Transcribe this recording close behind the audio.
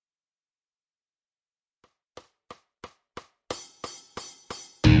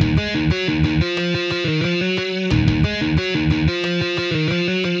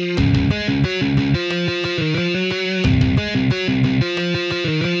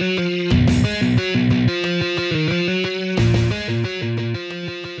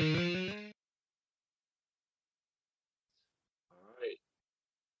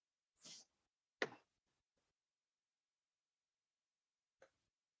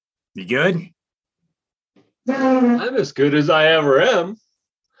You good? I'm as good as I ever am.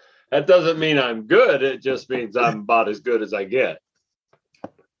 That doesn't mean I'm good. It just means I'm about as good as I get.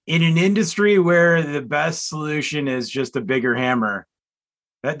 In an industry where the best solution is just a bigger hammer,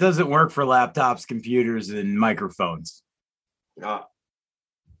 that doesn't work for laptops, computers, and microphones.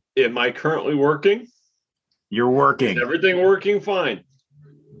 Am I currently working? You're working. Is everything working fine?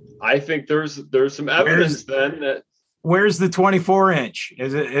 I think there's some evidence then that. Where's the 24-inch?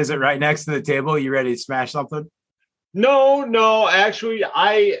 Is it right next to the table? You ready to smash something? No. Actually,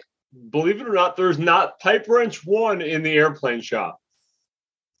 I believe it or not, there's not pipe wrench one in the airplane shop.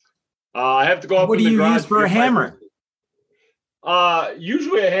 I have to go up. What in do the you garage use for a hammer?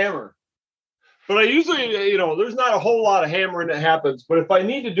 Usually a hammer. But I usually, there's not a whole lot of hammering that happens. But if I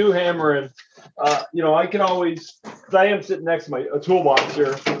need to do hammering, I can always, because I am sitting next to my toolbox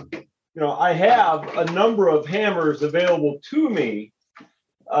here. I have a number of hammers available to me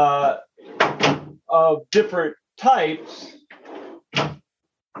of different types,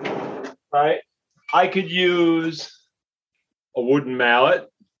 right? I could use a wooden mallet,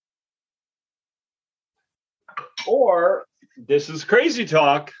 or this is crazy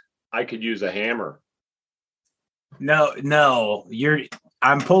talk, I could use a hammer. No,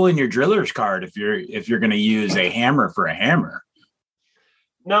 I'm pulling your driller's card if you're going to use a hammer for a hammer.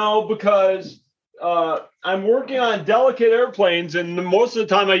 No, because I'm working on delicate airplanes, and most of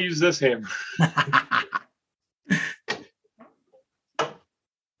the time I use this hammer.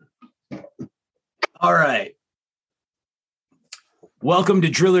 All right. Welcome to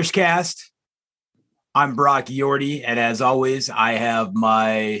Drillers Cast. I'm Brock Yorty, and as always, I have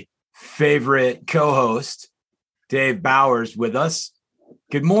my favorite co-host, Dave Bowers, with us.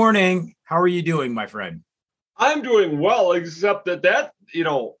 Good morning. How are you doing, my friend? I'm doing well, except that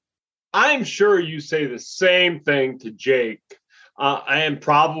I'm sure you say the same thing to Jake and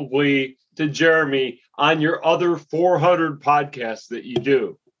probably to Jeremy on your other 400 podcasts that you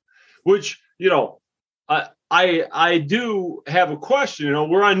do, which, I do have a question.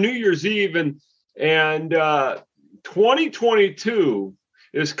 We're on New Year's Eve and 2022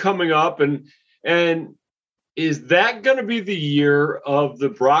 is coming up, and is that going to be the year of the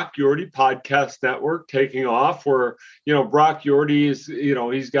Brock Yorty Podcast Network taking off? Where Brock Yorty is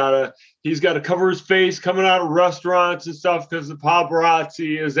he's got to cover his face coming out of restaurants and stuff because the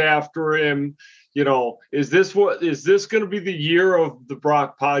paparazzi is after him. Is this going to be the year of the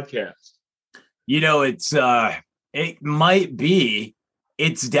Brock Podcast? It might be.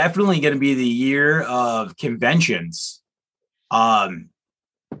 It's definitely going to be the year of conventions.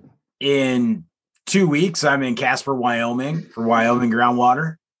 In 2 weeks, I'm in Casper, Wyoming for Wyoming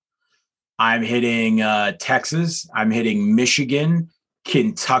Groundwater. I'm hitting Texas. I'm hitting Michigan,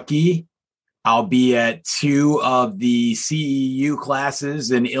 Kentucky. I'll be at 2 of the CEU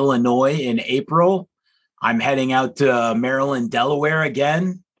classes in Illinois in April. I'm heading out to Maryland, Delaware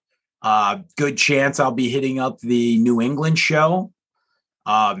again. Good chance I'll be hitting up the New England show.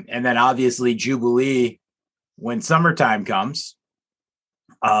 And then obviously Jubilee when summertime comes.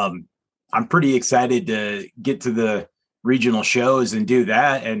 I'm pretty excited to get to the regional shows and do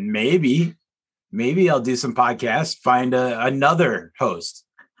that. And maybe I'll do some podcasts, find another host.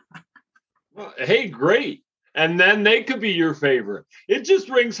 Well, hey, great. And then they could be your favorite. It just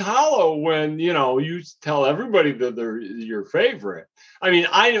rings hollow when, you tell everybody that they're your favorite. I mean,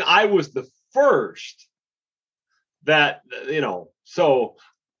 I was the first that, so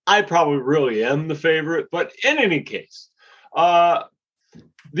I probably really am the favorite. But in any case,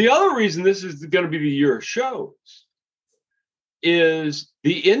 the other reason this is going to be the year of shows is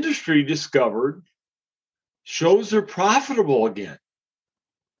the industry discovered shows are profitable again,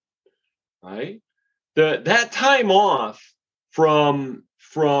 right? That time off from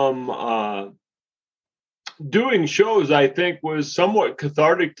doing shows, I think, was somewhat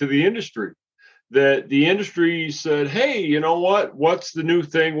cathartic to the industry. That the industry said, hey, you know what? What's the new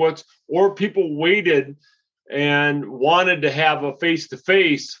thing? Or people waited and wanted to have a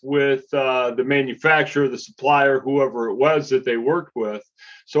face-to-face with the manufacturer, the supplier, whoever it was that they worked with.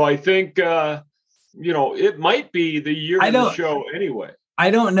 So I think, it might be the year of the show anyway.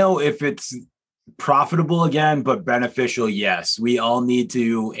 I don't know if it's profitable again, but beneficial, yes. We all need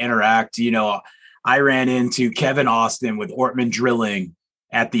to interact. I ran into Kevin Austin with Ortman Drilling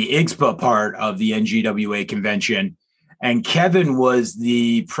at the IGSPA part of the NGWA convention. And Kevin was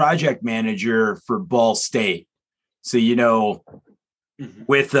the project manager for Ball State. So,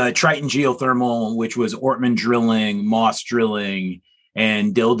 with Triton Geothermal, which was Ortman Drilling, Moss Drilling,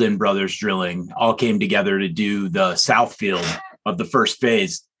 and Dilden Brothers Drilling, all came together to do the south field of the first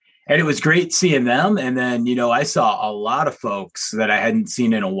phase. And it was great seeing them. And then, I saw a lot of folks that I hadn't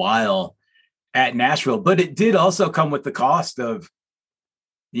seen in a while at Nashville, but it did also come with the cost of,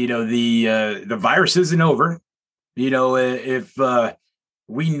 the virus isn't over. If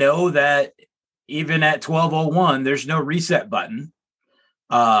we know that even at 12:01, there's no reset button.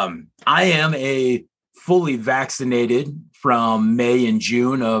 I am a fully vaccinated from May and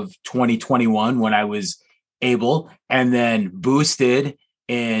June of 2021 when I was able, and then boosted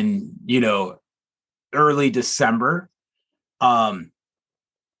in, early December.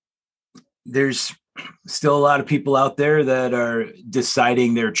 There's still a lot of people out there that are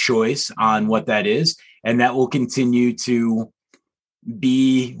deciding their choice on what that is, and that will continue to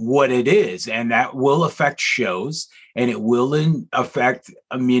be what it is, and that will affect shows, and it will affect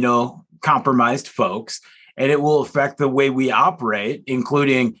immunocompromised folks, and it will affect the way we operate,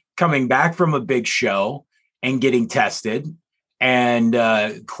 including coming back from a big show and getting tested and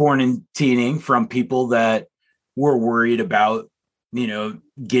quarantining from people that were worried about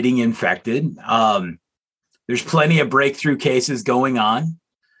getting infected. There's plenty of breakthrough cases going on,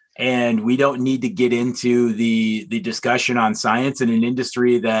 and we don't need to get into the discussion on science in an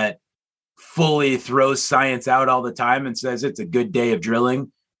industry that fully throws science out all the time and says it's a good day of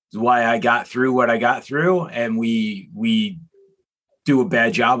drilling. Is why I got through what I got through. And we do a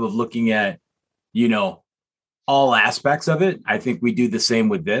bad job of looking at, all aspects of it. I think we do the same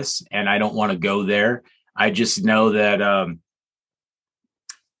with this, and I don't want to go there. I just know that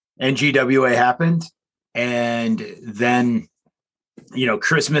NGWA happened, and then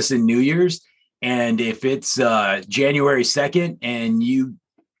Christmas and New Year's, and if it's January 2nd and you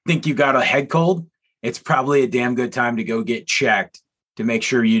think you got a head cold, it's probably a damn good time to go get checked to make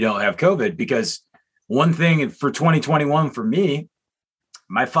sure you don't have COVID. Because one thing for 2021 for me,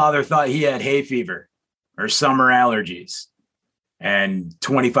 my father thought he had hay fever or summer allergies, and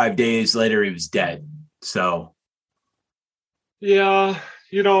 25 days later he was dead. So yeah,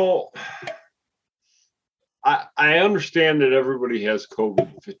 I understand that everybody has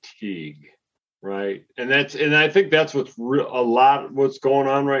COVID fatigue, right? And I think that's what's what's going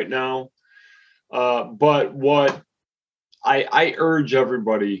on right now. But what I urge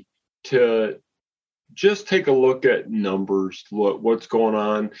everybody to just take a look at numbers, what's going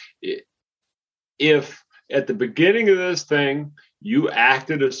on. If at the beginning of this thing you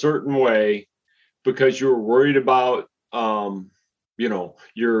acted a certain way because you were worried about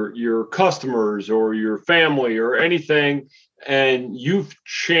your customers or your family or anything, and you've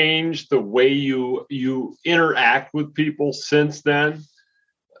changed the way you interact with people since then,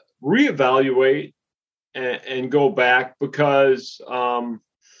 reevaluate and go back, because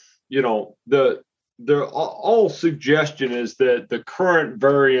the all suggestion is that the current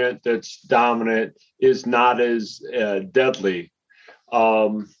variant that's dominant is not as deadly.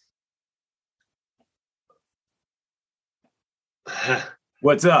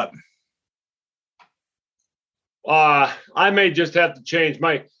 What's up? I may just have to change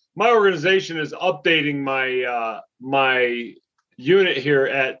my organization is updating my unit here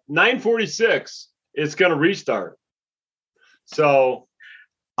at 9:46. It's going to restart. So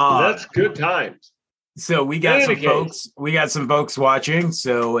that's good times. So we got some folks watching.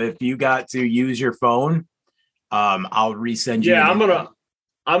 So if you got to use your phone, I'll resend you. Yeah, I'm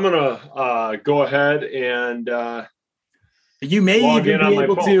gonna go ahead and you may even be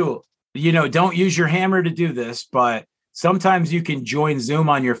able to, don't use your hammer to do this, but sometimes you can join Zoom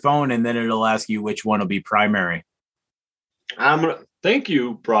on your phone and then it'll ask you which one will be primary. Thank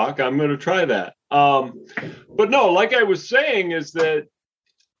you, Brock. I'm going to try that. But no, like I was saying, is that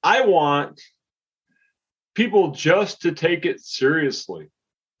I want people just to take it seriously,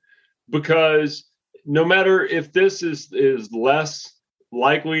 because no matter if this is less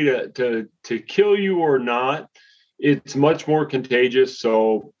likely to kill you or not, it's much more contagious.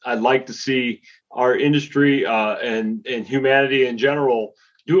 So I'd like to see our industry and humanity in general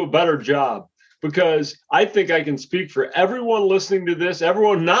do a better job, because I think I can speak for everyone listening to this,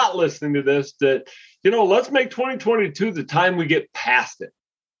 everyone not listening to this, that, let's make 2022 the time we get past it.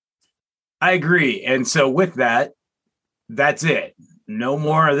 I agree. And so with that, that's it. No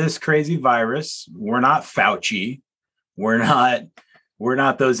more of this crazy virus. We're not Fauci. We're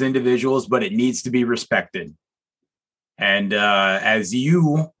not those individuals, but it needs to be respected. And as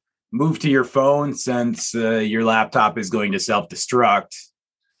you move to your phone, since your laptop is going to self-destruct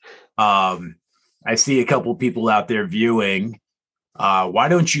I see a couple people out there viewing. Why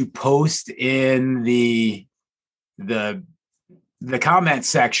don't you post in the comment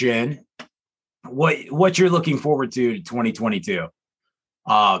section what you're looking forward to 2022?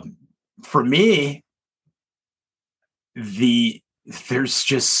 For me, there's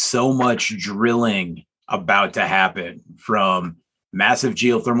just so much drilling about to happen, from massive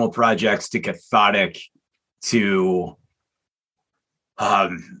geothermal projects to cathodic to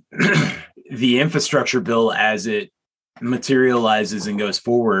the infrastructure bill as it materializes and goes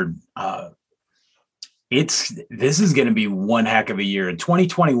forward. This is going to be one heck of a year. And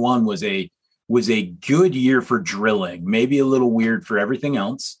 2021 was a good year for drilling. Maybe a little weird for everything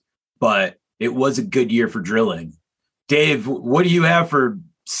else, but it was a good year for drilling. Dave, what do you have for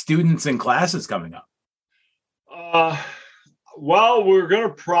students and classes coming up? Well, we're going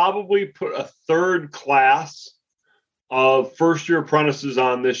to probably put a third class of first-year apprentices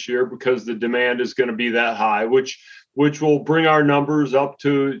on this year because the demand is going to be that high, which will bring our numbers up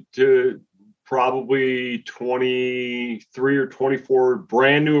to probably 23 or 24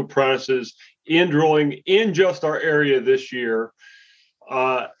 brand new apprentices in drilling in just our area this year.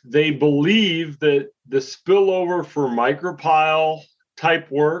 They believe that the spillover for micropile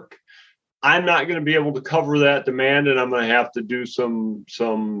type work, I'm not going to be able to cover that demand, and I'm going to have to do some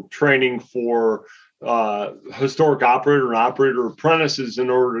training for historic operator and operator apprentices in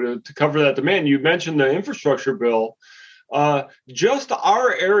order to cover that demand. You mentioned the infrastructure bill. Just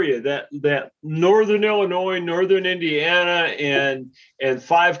our area, that northern Illinois, northern Indiana, and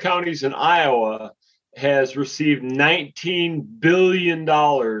 5 counties in Iowa has received $19 billion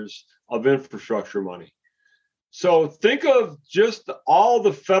of infrastructure money. So think of just all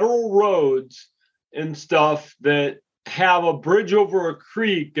the federal roads and stuff that have a bridge over a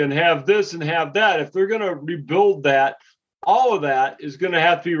creek and have this and have that. If they're going to rebuild that, all of that is going to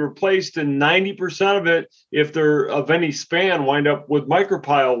have to be replaced, and 90% of it, if they're of any span, wind up with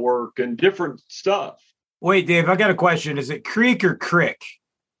micropile work and different stuff. Wait, Dave, I got a question. Is it creek or crick?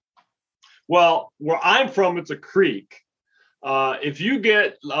 Well, where I'm from, it's a creek. If you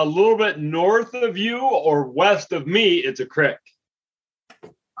get a little bit north of you or west of me, it's a crick.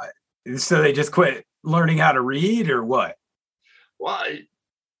 So they just quit learning how to read, or what? Well,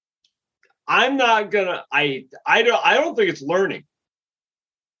 I'm not gonna. I don't think it's learning.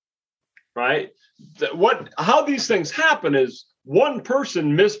 Right? How these things happen is one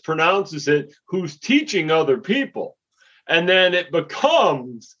person mispronounces it who's teaching other people, and then it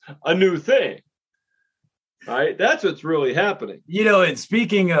becomes a new thing. Right? That's what's really happening. And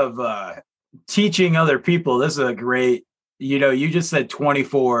speaking of teaching other people, this is a great. You just said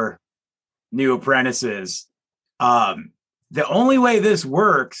 24 new apprentices. The only way this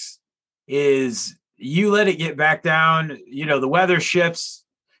works is you let it get back down. The weather shifts.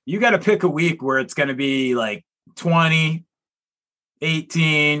 You got to pick a week where it's going to be like 20,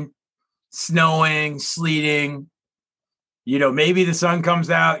 18, snowing, sleeting. Maybe the sun comes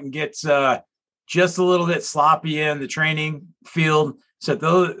out and gets just a little bit sloppy in the training field.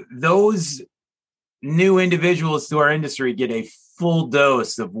 So those new individuals to our industry get a full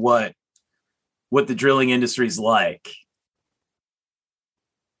dose of what the drilling industry is like.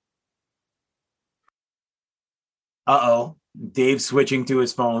 Dave's switching to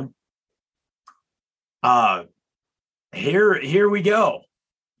his phone. Here we go.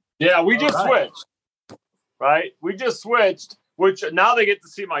 Yeah, we just switched. Right? We just switched, which now they get to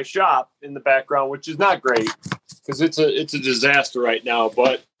see my shop in the background, which is not great because it's a disaster right now,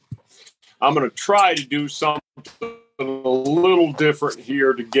 but I'm going to try to do something a little different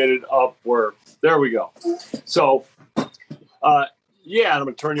here to get it up where, there we go. So, and I'm going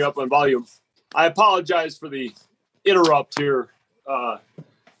to turn you up on volume. I apologize for the interrupt here,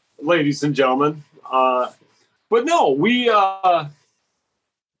 ladies and gentlemen. But no,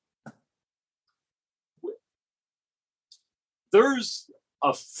 there's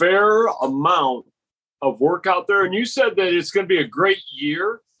a fair amount of work out there. And you said that it's going to be a great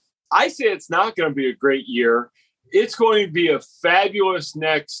year. I say it's not going to be a great year. It's going to be a fabulous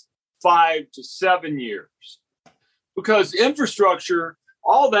next 5 to 7 years, because infrastructure,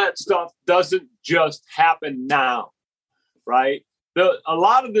 all that stuff doesn't just happen now, right? A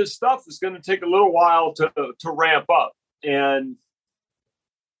lot of this stuff is going to take a little while to ramp up, and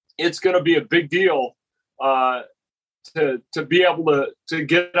it's going to be a big deal to be able to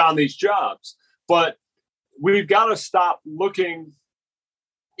get on these jobs. But we've got to stop looking.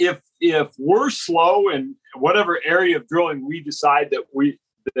 If we're slow in whatever area of drilling we decide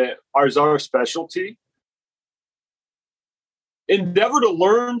that is our specialty, endeavor to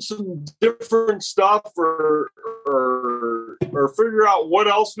learn some different stuff or or figure out what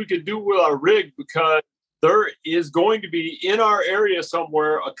else we could do with our rig, because there is going to be in our area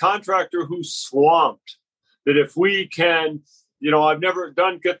somewhere a contractor who's swamped. That if we can, I've never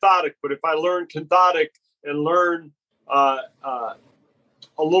done cathodic, but if I learn cathodic and learn a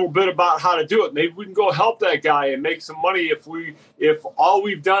little bit about how to do it, maybe we can go help that guy and make some money if all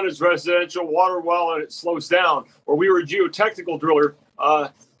we've done is residential water well and it slows down, or we were a geotechnical driller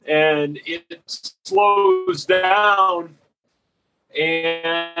and it slows down, and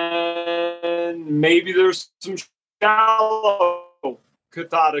maybe there's some shallow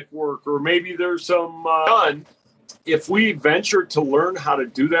cathodic work, or maybe there's some done. If we venture to learn how to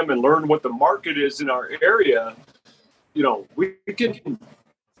do them and learn what the market is in our area, we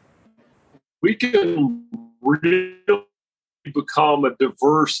can really become a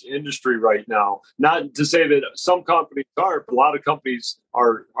diverse industry right now. Not to say that some companies aren't, but a lot of companies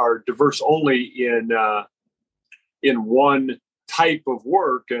are diverse only in one type of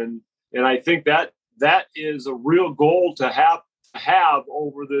work, and I think that is a real goal to have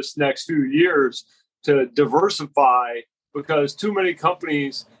over this next few years, to diversify, because too many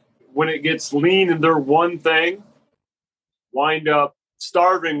companies, when it gets lean in their one thing, wind up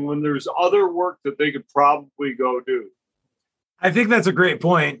starving when there's other work that they could probably go do. I think that's a great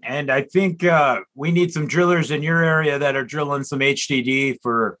point. And I think we need some drillers in your area that are drilling some HDD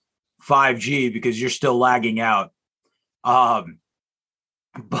for 5G, because you're still lagging out. But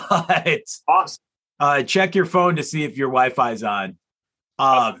awesome. Check your phone to see if your Wi-Fi's on.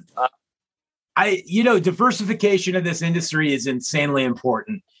 Diversification of this industry is insanely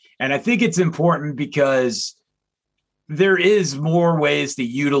important. And I think it's important because there is more ways to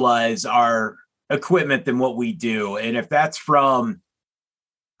utilize our equipment than what we do. And if that's from,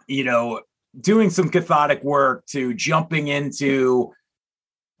 doing some cathodic work to jumping into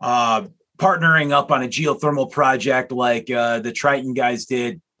partnering up on a geothermal project like the Triton guys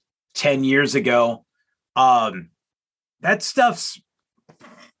did 10 years ago, that stuff's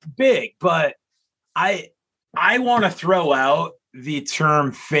big. But I want to throw out the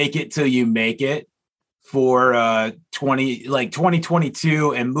term "fake it till you make it" for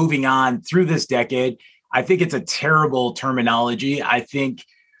 2022 and moving on through this decade. I think it's a terrible terminology. I think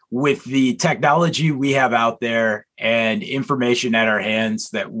with the technology we have out there and information at our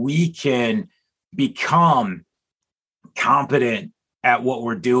hands, that we can become competent at what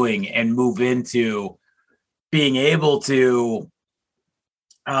we're doing and move into being able to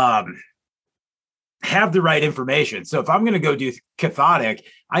have the right information. So if I'm going to go do cathodic,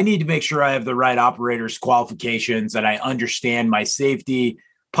 I need to make sure I have the right operator's qualifications, and I understand my safety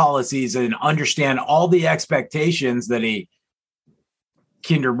policies and understand all the expectations that a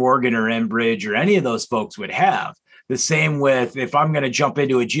Kinder Morgan or Enbridge or any of those folks would have. The same with, if I'm going to jump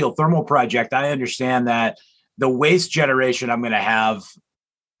into a geothermal project, I understand that the waste generation I'm going to have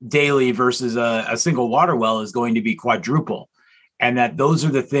daily versus a single water well is going to be quadruple. And that those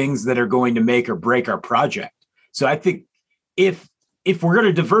are the things that are going to make or break our project. So I think if we're going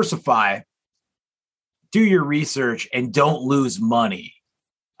to diversify, do your research and don't lose money.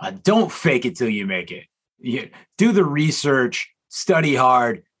 Don't fake it till you make it. Do the research, study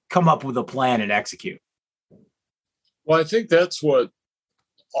hard, come up with a plan and execute. Well, I think that's what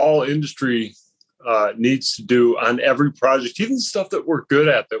all industry needs to do on every project, even stuff that we're good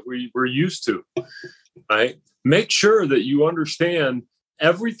at, that we're used to, right? Make sure that you understand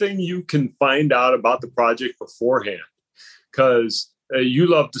everything you can find out about the project beforehand, because you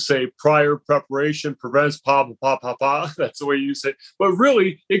love to say prior preparation prevents pa. That's the way you say it. But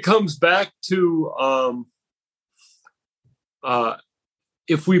really, it comes back to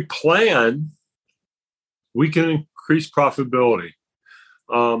if we plan, we can increase profitability.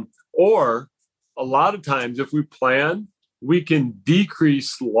 Or a lot of times, if we plan, we can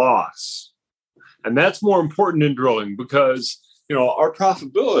decrease loss. And that's more important in drilling, because, our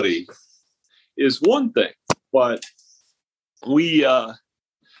profitability is one thing, but we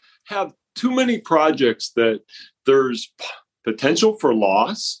have too many projects that there's potential for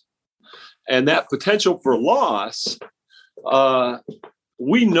loss. And that potential for loss,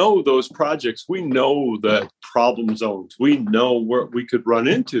 we know those projects, we know the problem zones, we know where we could run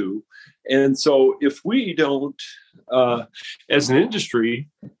into. And so if we don't, as an industry,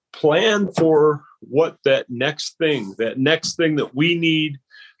 plan for what that next thing that we need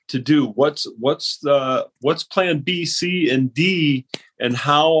to do, what's plan B, C, and D, and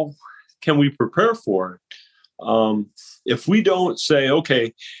how can we prepare for it? If we don't say,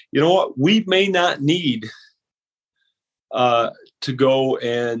 okay, you know what, we may not need to go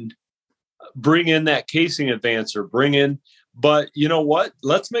and bring in that casing advancer, but you know what,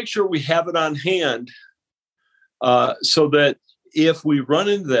 let's make sure we have it on hand so that if we run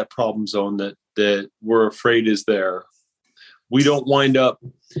into that problem zone that we're afraid is there, we don't wind up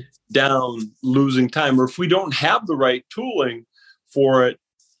down losing time. Or if we don't have the right tooling for it,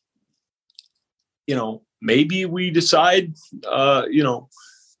 maybe we decide,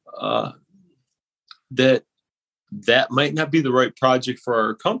 that might not be the right project for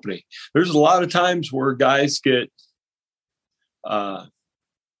our company. There's a lot of times where guys get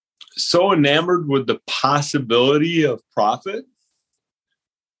so enamored with the possibility of profit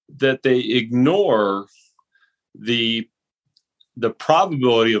that they ignore the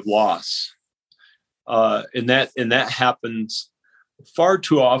probability of loss. And that happens far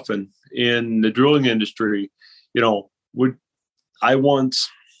too often in the drilling industry. I once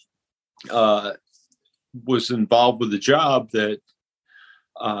was involved with a job that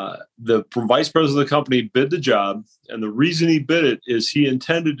the vice president of the company bid the job, and the reason he bid it is he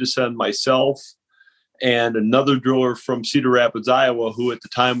intended to send myself and another driller from Cedar Rapids, Iowa, who at the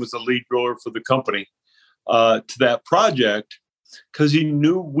time was the lead driller for the company, to that project, because he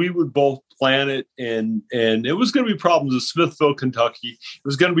knew we would both plan it, and it was going to be problems with Smithville, Kentucky. It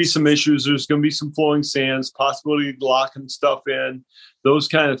was going to be some issues. There's going to be some flowing sands, possibility of locking stuff in, those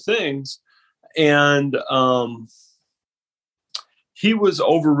kind of things. And he was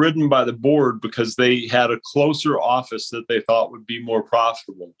overridden by the board because they had a closer office that they thought would be more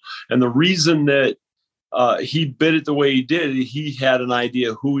profitable. And the reason that he bid it the way he did, he had an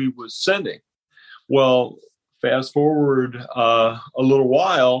idea who he was sending. Well, fast forward a little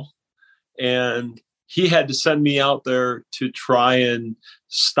while, and he had to send me out there to try and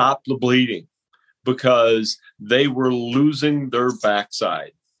stop the bleeding because they were losing their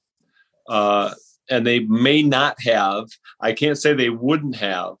backside. And they may not have, I can't say they wouldn't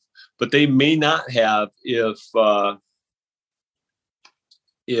have, but they may not have if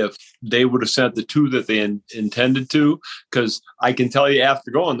they would have sent the two that they intended to. Because I can tell you,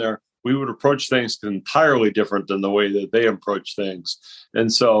 after going there, we would approach things entirely different than the way that they approach things.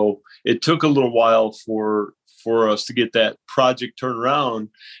 And so it took a little while for us to get that project turned around.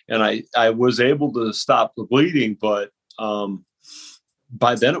 And I was able to stop the bleeding, but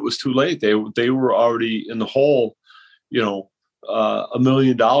by then it was too late. They were already in the hole, $1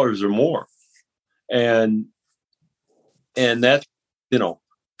 million or more. And that,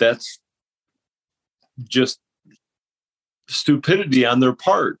 that's just stupidity on their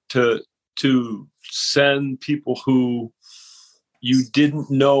part to send people who you didn't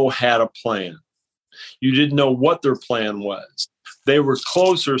know had a plan. You didn't know what their plan was. They were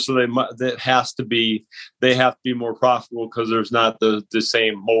closer, so they have to be more profitable because there's not the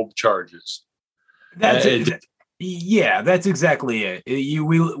same mold charges. That's exactly it.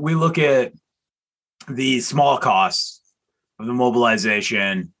 We look at the small costs of the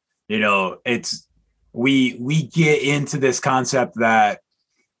mobilization. It's we get into this concept that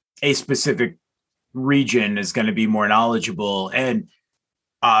a specific region is going to be more knowledgeable, and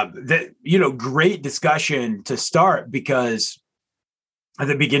great discussion to start, because at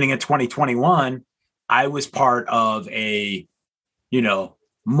the beginning of 2021, I was part of a,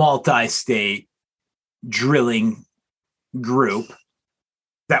 multi-state drilling group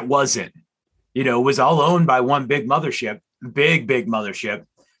that wasn't, was all owned by one big mothership, big mothership,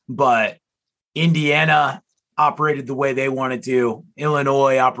 but Indiana operated the way they wanted to.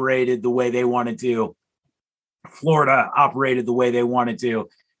 Illinois operated the way they wanted to. Florida operated the way they wanted to.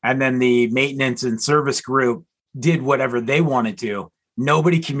 And then the maintenance and service group did whatever they wanted to.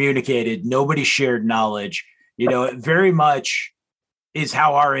 Nobody communicated. Nobody shared knowledge. It very much is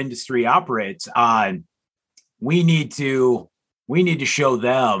how our industry operates. We need to show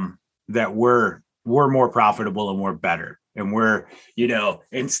them that we're more profitable and we're better. And we're,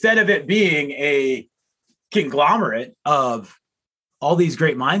 instead of it being a conglomerate of all these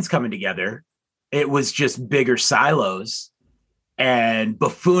great minds coming together, it was just bigger silos and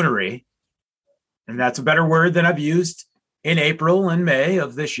buffoonery. And that's a better word than I've used in April and May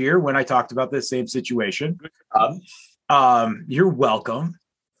of this year when I talked about this same situation. You're welcome.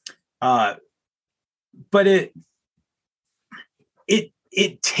 But it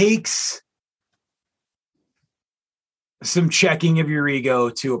takes some checking of your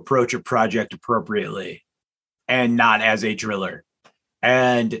ego to approach a project appropriately and not as a driller.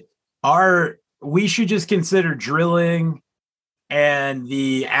 And we should just consider drilling and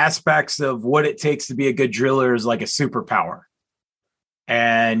the aspects of what it takes to be a good driller is like a superpower.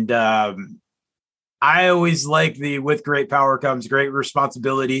 And I always like with great power comes great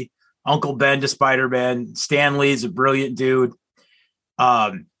responsibility. Uncle Ben to Spider-Man. Stan Lee's a brilliant dude.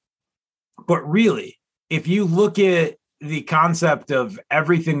 But really, if you look at the concept of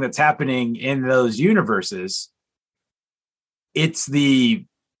everything that's happening in those universes, it's the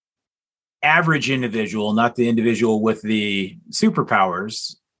average individual, not the individual with the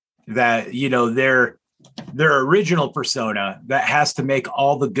superpowers, that, you know, their original persona that has to make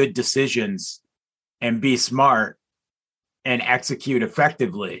all the good decisions and be smart and execute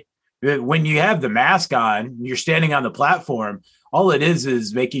effectively. When you have the mask on, you're standing on the platform, all it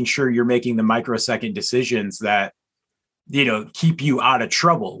is making sure you're making the microsecond decisions that, you know, keep you out of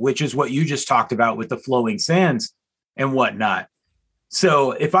trouble, which is what you just talked about with the flowing sands and whatnot.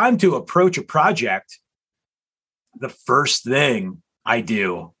 So if I'm to approach a project, the first thing I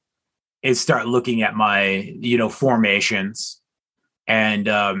do is start looking at my, you know, formations. And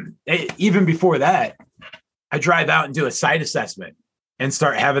even before that, I drive out and do a site assessment and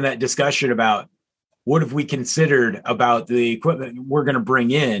start having that discussion about what have we considered about the equipment we're going to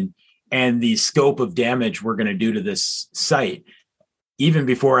bring in and the scope of damage we're going to do to this site, even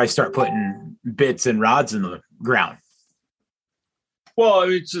before I start putting bits and rods in the ground. Well,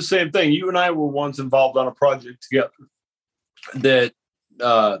 it's the same thing. You and I were once involved on a project together that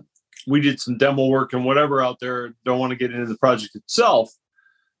we did some demo work and whatever out there. Don't want to get into the project itself,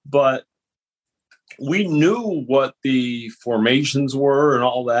 but we knew what the formations were and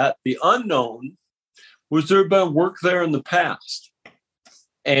all that. The unknown was there had been work there in the past.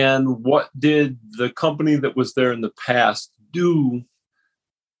 And what did the company that was there in the past do?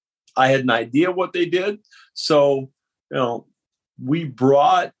 I had an idea what they did. So, you know, we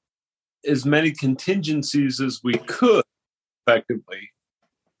brought as many contingencies as we could effectively,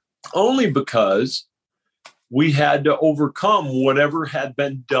 only because we had to overcome whatever had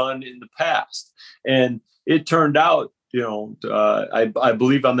been done in the past. And it turned out, you know, I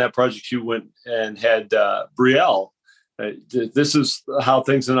believe on that project you went and had Brielle. This is how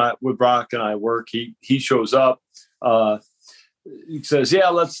things with Brock and I work. He shows up. He says, "Yeah,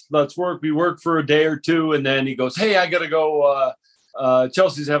 let's work." We work for a day or two, and then he goes, "Hey, I gotta go.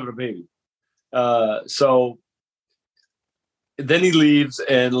 Chelsea's having a baby." So then he leaves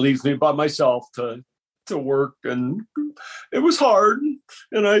and leaves me by myself to work, and it was hard,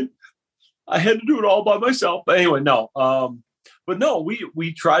 and I had to do it all by myself. But anyway, no. But no,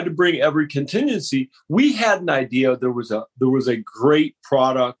 we tried to bring every contingency. We had an idea. There was a great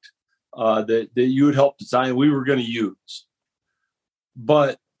product that you had helped design. We were going to use,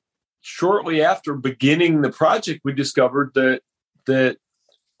 but shortly after beginning the project, we discovered that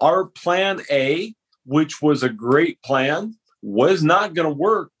our plan A, which was a great plan, was not going to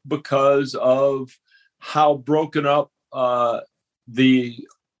work because of how broken up the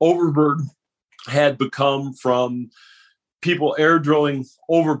overburden had become from people air drilling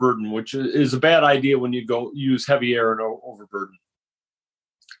overburden, which is a bad idea when you go use heavy air and overburden.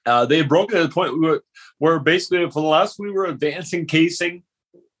 They had broken to the point where basically for the last we were advancing casing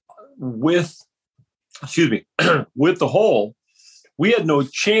with the hole, we had no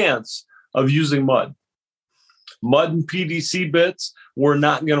chance of using mud. Mud and PDC bits were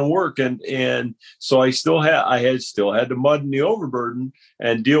not going to work, and so I still had to mud in the overburden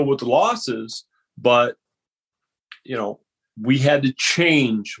and deal with the losses. But you know, we had to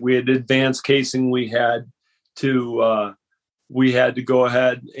change. We had to advance casing. We had to go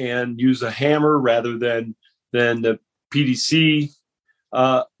ahead and use a hammer rather than the PDC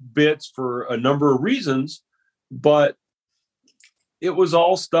bits for a number of reasons. But it was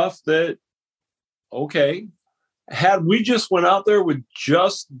all stuff that, okay, had we just went out there with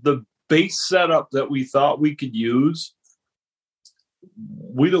just the base setup that we thought we could use,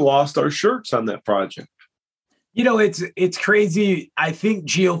 we'd have lost our shirts on that project. You know, it's crazy. I think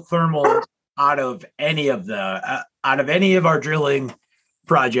geothermal out of any of our drilling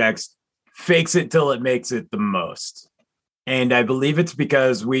projects fakes it till it makes it the most. And I believe it's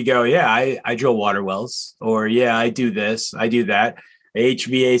because we go, yeah, I drill water wells, or yeah, I do this, I do that.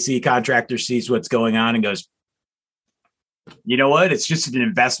 HVAC contractor sees what's going on and goes, you know what? It's just an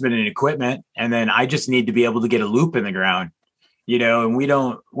investment in equipment. And then I just need to be able to get a loop in the ground, you know, and we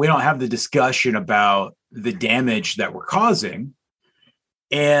don't have the discussion about the damage that we're causing.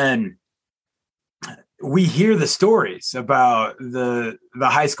 And we hear the stories about the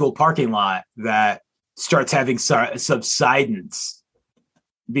high school parking lot that starts having subsidence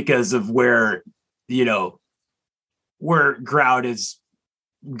because of where grout is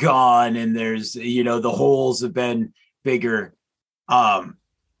gone, and there's, you know, the holes have been bigger. And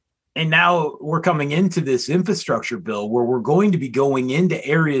now we're coming into this infrastructure bill where we're going to be going into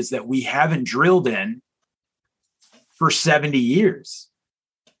areas that we haven't drilled in for 70 years.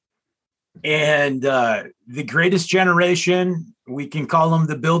 And the greatest generation, we can call them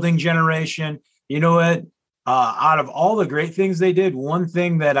the building generation. You know what? Out of all the great things they did, one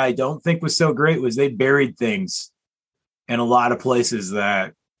thing that I don't think was so great was they buried things in a lot of places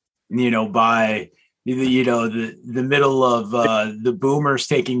that, by the middle of the boomers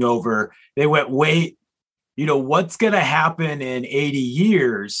taking over, they went, wait, what's going to happen in 80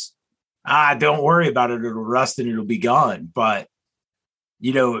 years? Don't worry about it. It'll rust and it'll be gone. But,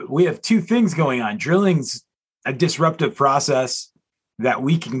 we have two things going on. Drilling's a disruptive process that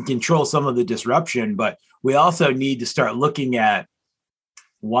we can control some of the disruption, but we also need to start looking at,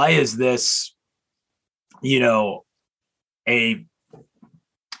 why is this, a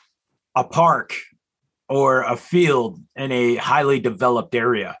park or a field in a highly developed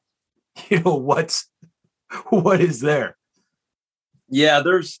area? What is there? Yeah,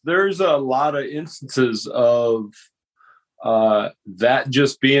 there's a lot of instances of that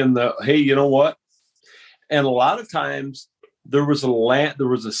just being hey, you know what? And a lot of times there was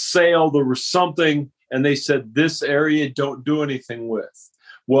a sale, there was something, and they said, this area don't do anything with.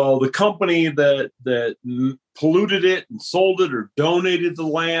 Well, the company that polluted it and sold it or donated the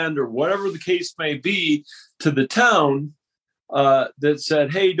land or whatever the case may be to the town that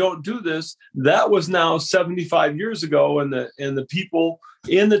said, hey, don't do this. That was now 75 years ago. And the people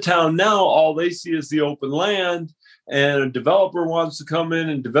in the town now, all they see is the open land, and a developer wants to come in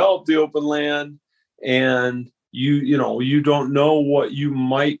and develop the open land. And you don't know what you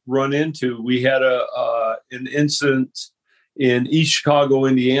might run into. We had an incident in East Chicago,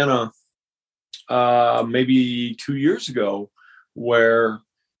 Indiana, maybe 2 years ago, where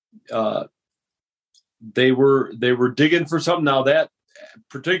they were digging for something. Now that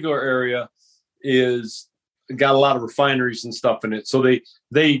particular area got a lot of refineries and stuff in it, so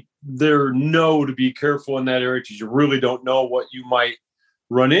they're know to be careful in that area, because you really don't know what you might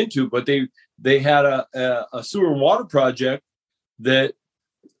run into. But they had a sewer and water project that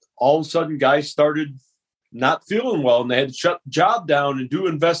all of a sudden guys started not feeling well, and they had to shut the job down and do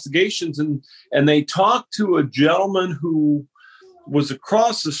investigations. And they talked to a gentleman who was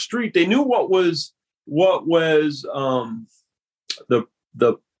across the street. They knew what was the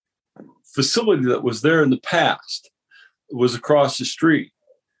facility that was there in the past was across the street.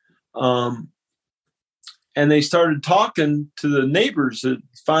 And they started talking to the neighbors to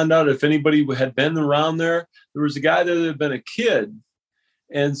find out if anybody had been around there. There was a guy that had been a kid,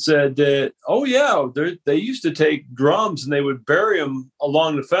 and said that, oh yeah, they used to take drums and they would bury them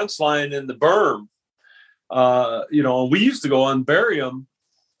along the fence line in the berm. And we used to go and bury them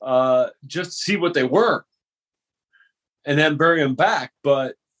just to see what they were, and then bury them back.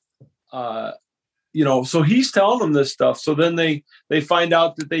 But so he's telling them this stuff. So then they find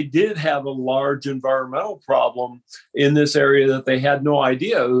out that they did have a large environmental problem in this area that they had no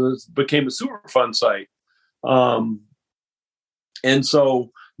idea. It became a Superfund site. And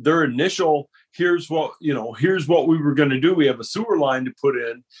so their initial, here's what we were going to do. We have a sewer line to put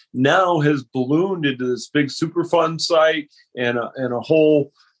in, now has ballooned into this big Superfund site and a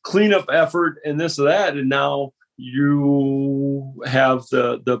whole cleanup effort and this or that. And now you have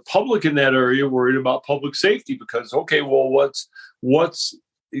the public in that area worried about public safety, because, okay, well, what's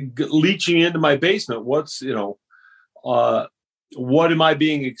leaching into my basement? What am I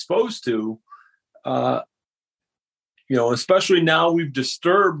being exposed to? Especially now we've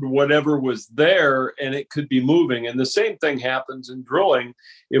disturbed whatever was there, and it could be moving. And the same thing happens in drilling.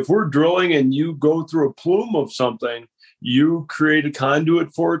 If we're drilling and you go through a plume of something, you create a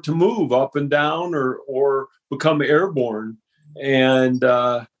conduit for it to move up and down or become airborne. And,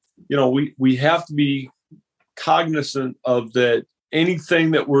 we have to be cognizant of that.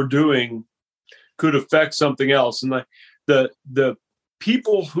 Anything that we're doing could affect something else. And the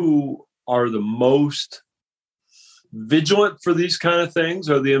people who are the most vigilant for these kind of things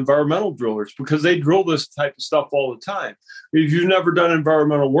are the environmental drillers, because they drill this type of stuff all the time. If you've never done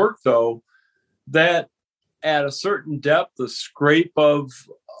environmental work, though, that at a certain depth, a scrape of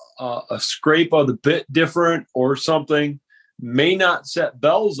the bit different or something may not set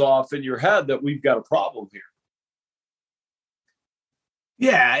bells off in your head that we've got a problem here.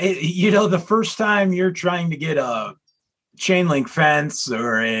 Yeah, the first time you're trying to get a chain link fence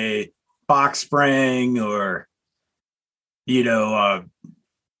or a box spring or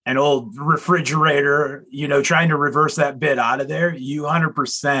an old refrigerator, trying to reverse that bit out of there, you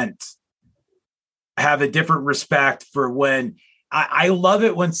 100% have a different respect for when I love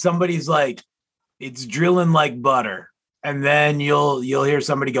it when somebody's like, it's drilling like butter. And then you'll hear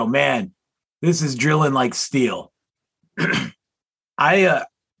somebody go, man, this is drilling like steel. I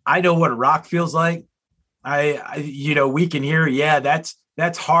know what a rock feels like. We can hear, yeah,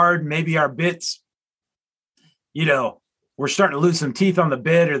 that's hard. Maybe our bits, we're starting to lose some teeth on the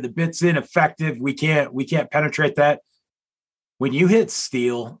bit, or the bit's ineffective. We can't penetrate that. When you hit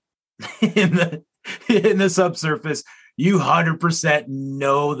steel in the subsurface, You 100%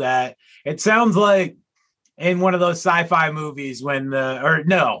 know that. It sounds like in one of those sci-fi movies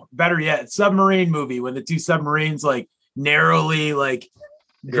better yet, submarine movie when the two submarines like narrowly like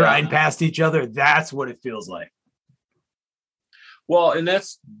grind past each other. That's what it feels like. Well, and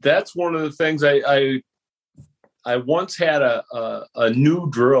that's one of the things I once had a new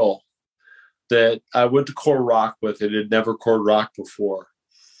drill that I went to core rock with. It had never cored rock before.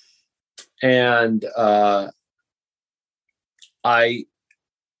 And as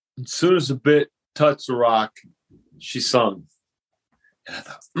soon as the bit touched the rock, she sung. And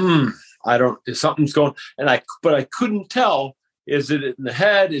I thought, something's going, but I couldn't tell, is it in the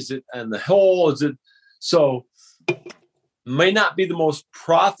head? Is it in the hole? Is it, so may not be the most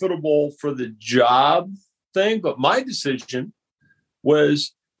profitable for the job thing, but my decision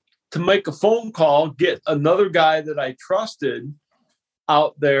was to make a phone call, get another guy that I trusted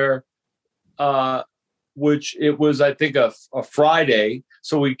out there, which it was, I think, a Friday.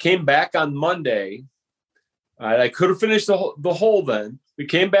 So we came back on Monday. I could have finished the hole then. We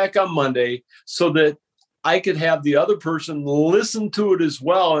came back on Monday so that I could have the other person listen to it as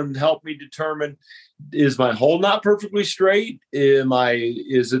well and help me determine, is my hole not perfectly straight?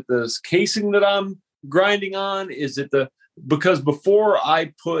 Is it the casing that I'm grinding on? Because before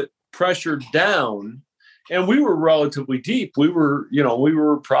I put pressure down, and we were relatively deep, we were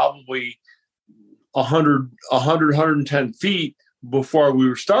probably 110 feet before we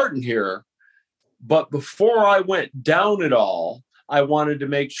were starting here. But before I went down at all, I wanted to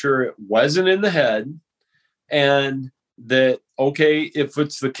make sure it wasn't in the head, and that, okay, if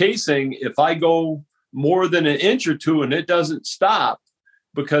it's the casing, if I go more than an inch or two and it doesn't stop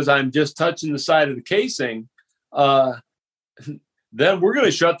because I'm just touching the side of the casing, then we're going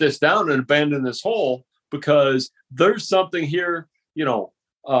to shut this down and abandon this hole, because there's something here, you don't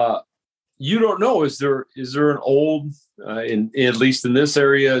know. Is there an old, at least in this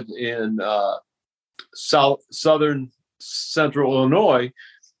area in southern central Illinois,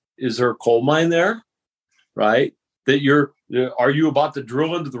 is there a coal mine there? Right? Are you about to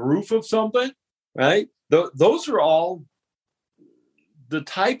drill into the roof of something? Right? Those are all the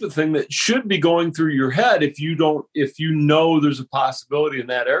type of thing that should be going through your head if you know there's a possibility in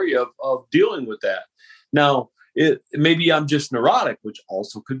that area of dealing with that. Now, maybe I'm just neurotic, which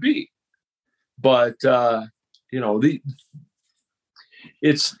also could be, but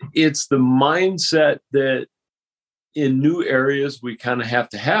it's the mindset that in new areas we kind of have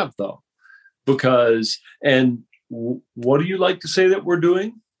to have, though, because, and what do you like to say that we're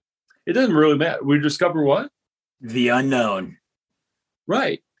doing? It doesn't really matter. We discover what? The unknown.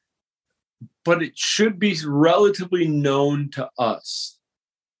 Right. But it should be relatively known to us.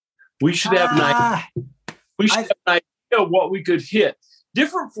 We should have an idea. We should have an idea of what we could hit.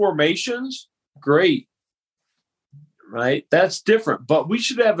 Different formations, great. Right? That's different. But we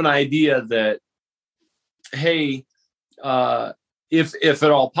should have an idea that, hey, if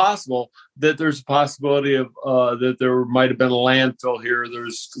at all possible, that there's a possibility of that there might have been a landfill here.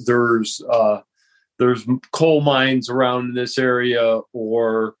 There's coal mines around in this area,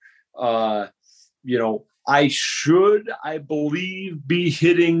 or I believe, be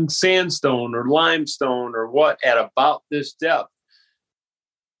hitting sandstone or limestone or what at about this depth.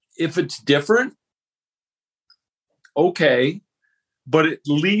 If it's different, okay, but at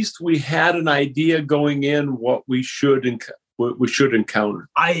least we had an idea going in what we should encounter.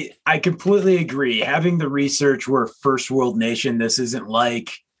 I completely agree. Having the research, we're a first world nation. This isn't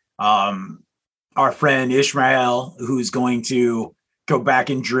like our friend Ishmael, who's going to go back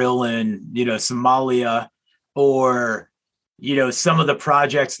and drill in, Somalia, or, some of the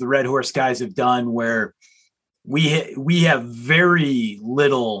projects the Red Horse guys have done where we have very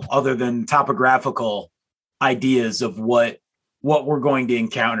little other than topographical ideas of what we're going to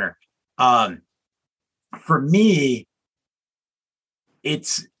encounter. For me,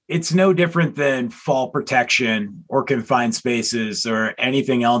 it's no different than fall protection or confined spaces or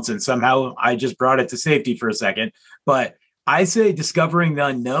anything else. And somehow I just brought it to safety for a second, but I say discovering the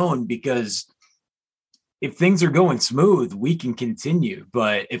unknown, because if things are going smooth, we can continue.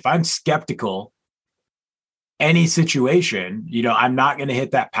 But if I'm skeptical, any situation, I'm not going to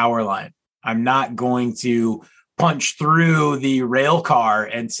hit that power line. I'm not going to punch through the rail car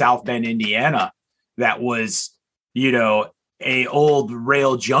in South Bend, Indiana. That was, a old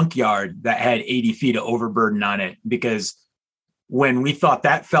rail junkyard that had 80 feet of overburden on it, because when we thought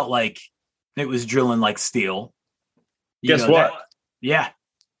that felt like it was drilling like steel. Guess what? Yeah.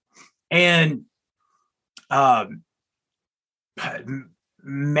 And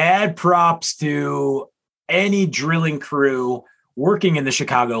mad props to any drilling crew working in the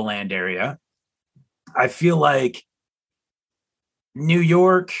Chicagoland area. I feel like New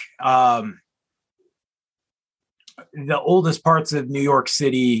York, the oldest parts of New York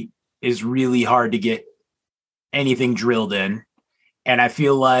City is really hard to get anything drilled in. And I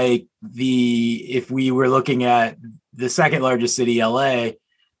feel like if we were looking at the second largest city, LA,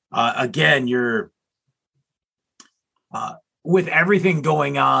 again, you're with everything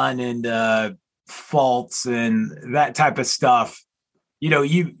going on and faults and that type of stuff,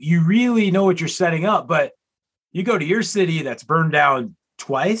 you really know what you're setting up, but you go to your city that's burned down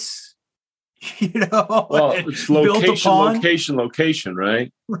twice, Well, it's location,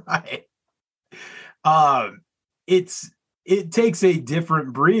 right? Right. It takes a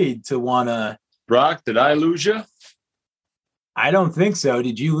different breed to want to. Brock, did I lose you? I don't think so.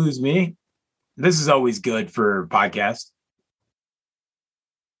 Did you lose me? This is always good for podcast.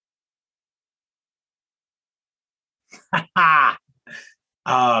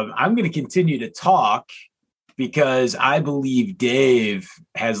 I'm going to continue to talk because I believe Dave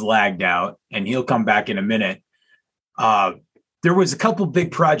has lagged out and he'll come back in a minute. There was a couple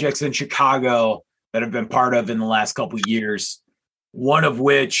big projects in Chicago that I've been part of in the last couple of years. One of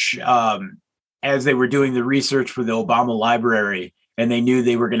which, as they were doing the research for the Obama Library, and they knew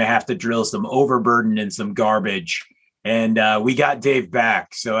they were going to have to drill some overburden and some garbage. And we got Dave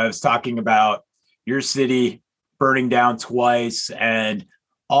back. So I was talking about your city burning down twice and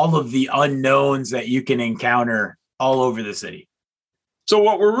all of the unknowns that you can encounter all over the city. So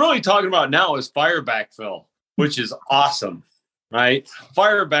what we're really talking about now is fire backfill, which is awesome, right?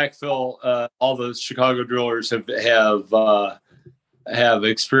 Fire backfill, all the Chicago drillers have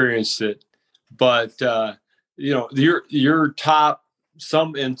experienced it, but your top,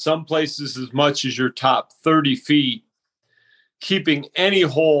 in some places as much as your top 30 feet, keeping any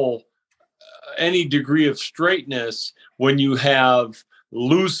hole, any degree of straightness when you have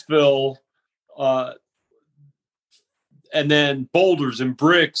loose fill, and then boulders and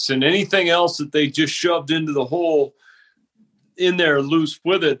bricks and anything else that they just shoved into the hole in there loose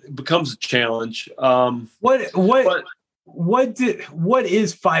with it becomes a challenge. What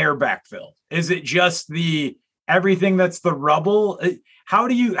is fire backfill? Is it just everything that's the rubble? How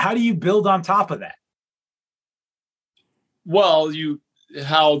do you build on top of that? Well,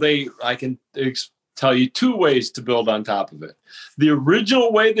 I can tell you two ways to build on top of it. The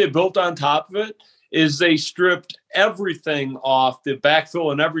original way they built on top of it is they stripped everything off, the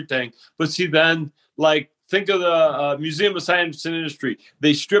backfill and everything. But see, then, think of the Museum of Science and Industry.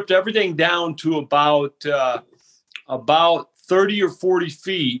 They stripped everything down to about 30 or 40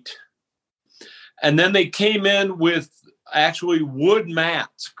 feet. And then they came in with actually wood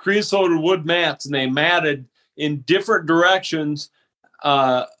mats, creosote wood mats, and they matted in different directions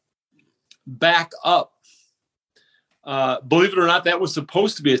back up. Believe it or not, that was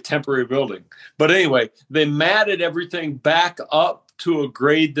supposed to be a temporary building. But anyway, they matted everything back up to a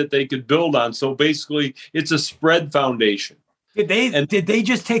grade that they could build on. So basically, it's a spread foundation. Did they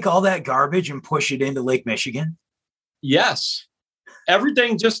just take all that garbage and push it into Lake Michigan? Yes.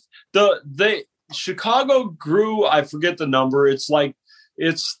 Everything Chicago grew, I forget the number. It's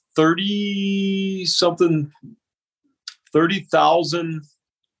 30,000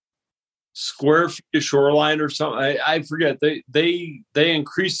 square feet of shoreline or something. I forget. They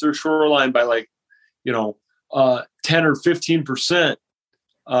increased their shoreline by 10 or 15%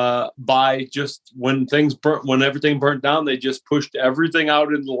 by just when everything burnt down, they just pushed everything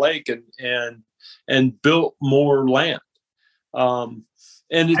out into the lake and built more land. And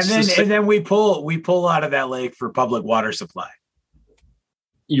then we pull out of that lake for public water supply.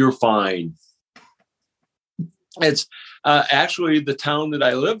 You're fine. It's actually the town that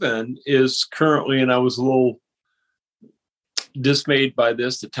I live in is currently, and I was a little dismayed by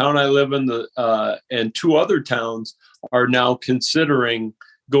this. The town I live in, and two other towns are now considering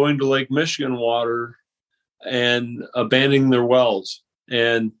going to Lake Michigan water and abandoning their wells.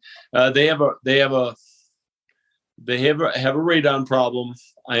 And they have a radon problem.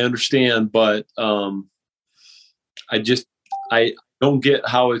 I understand, but I don't get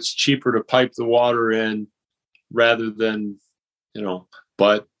how it's cheaper to pipe the water in rather than,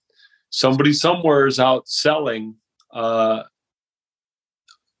 but somebody somewhere is out selling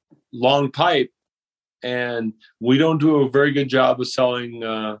long pipe, and we don't do a very good job of selling.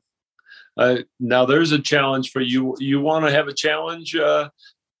 Now there's a challenge for you. You want to have a challenge,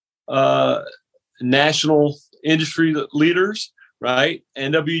 national industry leaders, right?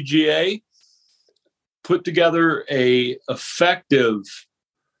 NWGA put together a effective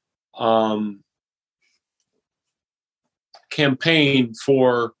campaign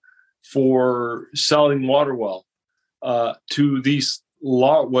for selling water well to these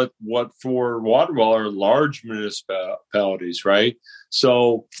what for water well are large municipalities, right?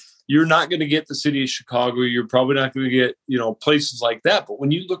 So you're not going to get the city of Chicago. You're probably not going to get, places like that. But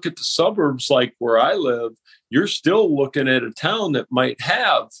when you look at the suburbs, like where I live, you're still looking at a town that might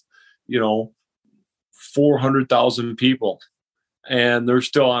have, 400,000 people, and they're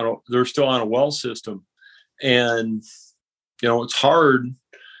still on a well system. And, it's hard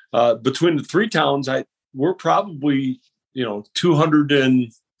between the three towns. We're probably,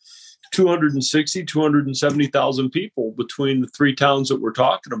 270,000 people between the three towns that we're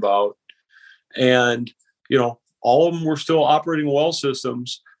talking about. And, all of them were still operating well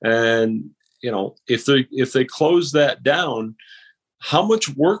systems. And, if they close that down, how much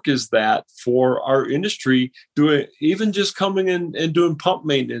work is that for our industry doing, even just coming in and doing pump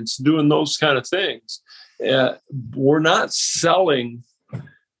maintenance, doing those kind of things? We're not selling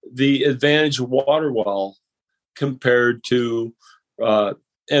the advantage of water well compared to,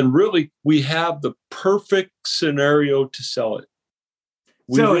 and really, we have the perfect scenario to sell it.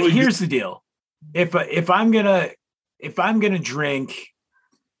 Here's the deal: if I'm gonna drink,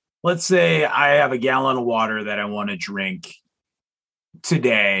 let's say I have a gallon of water that I want to drink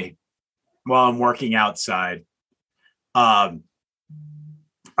today while I'm working outside, I'm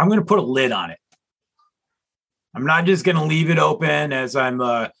going to put a lid on it. I'm not just going to leave it open as I'm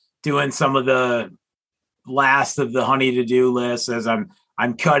doing some of the last of the honey to do list, as I'm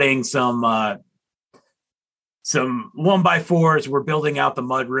cutting some 1x4s. We're building out the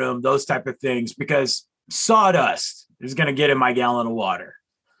mud room, those type of things, because sawdust is going to get in my gallon of water.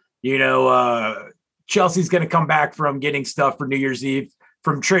 Chelsea's going to come back from getting stuff for New Year's Eve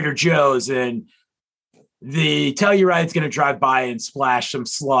from Trader Joe's, and the Telluride's going to drive by and splash some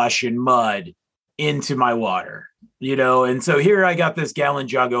slush and mud into my water, and so here I got this gallon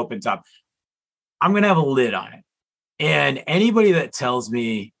jug open top. I'm going to have a lid on it. And anybody that tells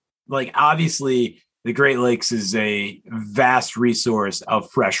me, like, obviously the Great Lakes is a vast resource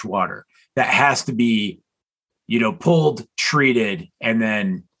of fresh water that has to be, pulled, treated, and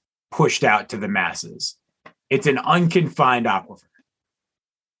then pushed out to the masses. It's an unconfined aquifer.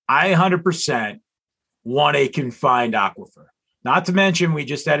 I 100% want a confined aquifer. Not to mention, we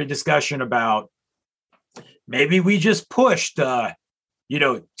just had a discussion about maybe we just pushed,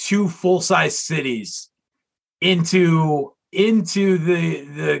 2 full-size cities into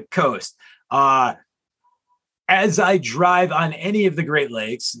the coast. As I drive on any of the Great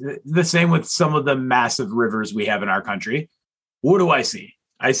Lakes, the same with some of the massive rivers we have in our country, what do I see?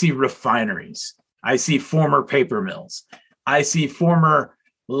 I see refineries. I see former paper mills. I see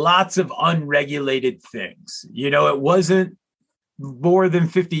lots of unregulated things. It wasn't more than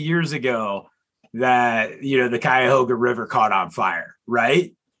 50 years ago that, the Cuyahoga River caught on fire,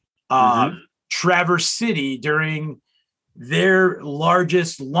 right? Mm-hmm. Traverse City, during their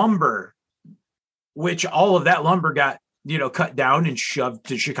largest lumber, which all of that lumber got, cut down and shoved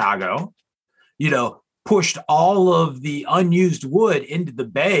to Chicago, pushed all of the unused wood into the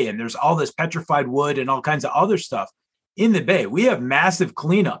bay. And there's all this petrified wood and all kinds of other stuff in the bay. We have massive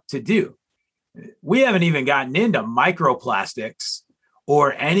cleanup to do. We haven't even gotten into microplastics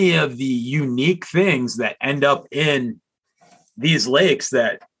or any of the unique things that end up in these lakes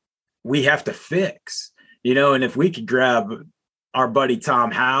that we have to fix, and if we could grab our buddy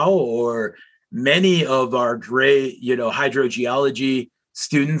Tom Howe or many of our great, hydrogeology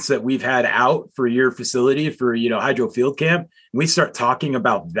students that we've had out for your facility for, hydro field camp, and we start talking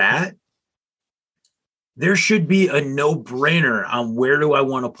about that, there should be a no-brainer on where do I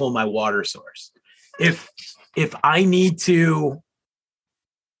want to pull my water source. If I need to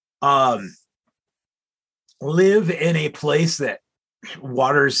live in a place that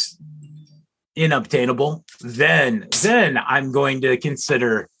water's inobtainable, then I'm going to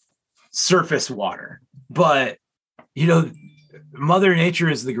consider surface water. But, Mother Nature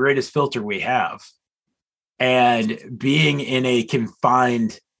is the greatest filter we have. And being in a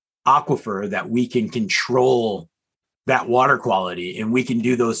confined aquifer that we can control that water quality and we can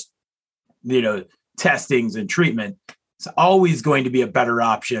do those, testings and treatment, it's always going to be a better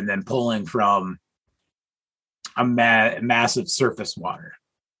option than pulling from a massive surface water.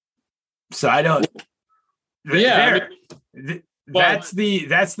 So I don't. Yeah, that's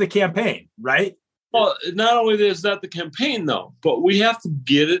the campaign, right? Well, not only is that the campaign, though, but we have to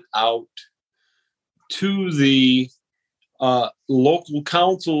get it out to the local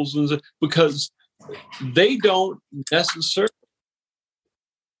councils, because they don't necessarily.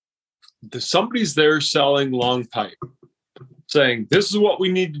 Somebody's there selling long pipe, saying this is what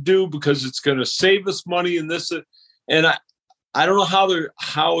we need to do because it's going to save us money and this, and I don't know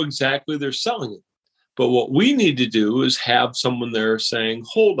how exactly they're selling it, But what we need to do is have someone there saying,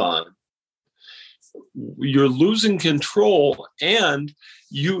 hold on, you're losing control and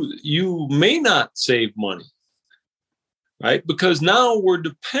you may not save money, right? Because now we're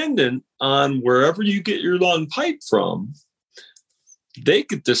dependent on wherever you get your long pipe from. They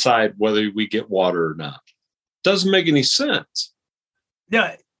could decide whether we get water or not. Doesn't make any sense.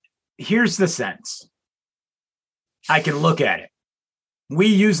 No, here's the sense. I can look at it. We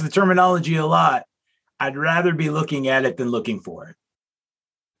use the terminology a lot. I'd rather be looking at it than looking for it.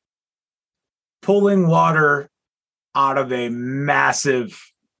 Pulling water out of a massive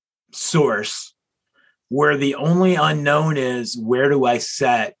source where the only unknown is where do I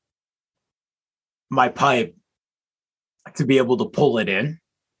set my pipe to be able to pull it in,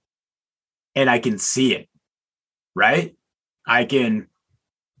 and I can see it, right? I can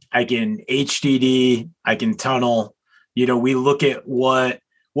HDD, I can tunnel. We look at what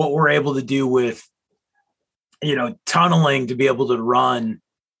we're able to do with, tunneling to be able to run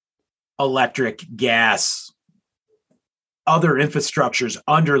electric, gas, other infrastructures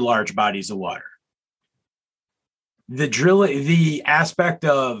under large bodies of water. The aspect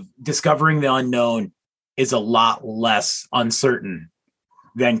of discovering the unknown is a lot less uncertain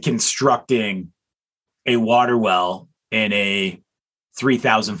than constructing a water well in a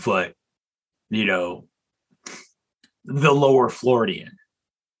 3,000 foot, the lower Floridian,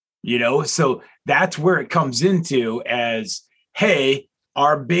 so that's where it comes into as, hey,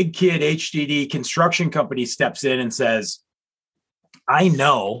 our big kid HDD construction company steps in and says, I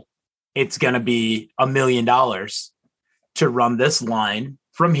know it's going to be $1 million to run this line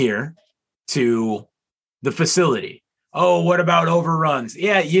from here to the facility. Oh, what about overruns?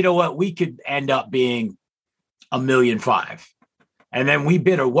 Yeah, you know what? We could end up being $1.5 million. And then we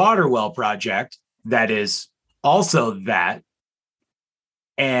bid a water well project that is also that.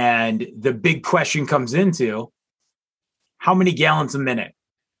 And the big question comes into, how many gallons a minute?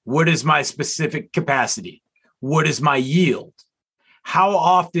 What is my specific capacity? What is my yield? How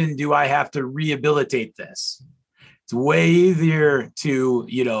often do I have to rehabilitate this? It's way easier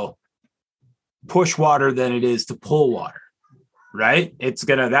to, push water than it is to pull water, right?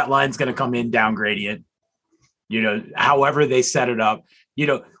 That line's going to come in down gradient, however they set it up.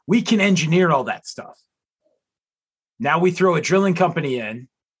 We can engineer all that stuff. Now we throw a drilling company in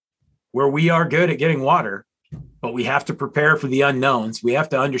where we are good at getting water, but we have to prepare for the unknowns. We have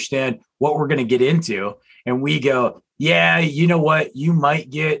to understand what we're going to get into. And we go, yeah, you know what? You might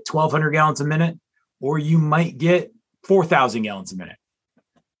get 1,200 gallons a minute, or you might get 4,000 gallons a minute.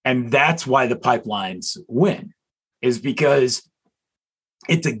 And that's why the pipelines win, is because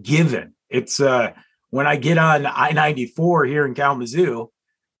it's a given. It's when I get on I-94 here in Kalamazoo,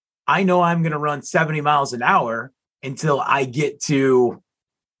 I know I'm going to run 70 miles an hour until I get to,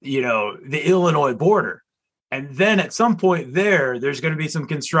 the Illinois border. And then at some point there's going to be some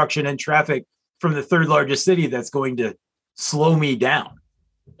construction and traffic from the third largest city that's going to slow me down.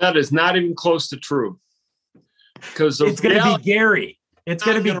 That is not even close to true. Because it's going to be Gary. It's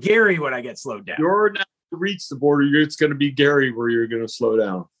going to be Gary when I get slowed down. You're not to reach the border. It's going to be Gary where you're going to slow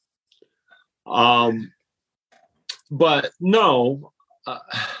down. But no,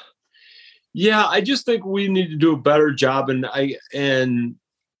 I just think we need to do a better job, and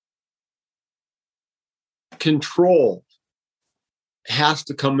control has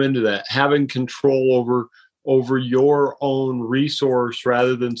to come into that. Having control over your own resource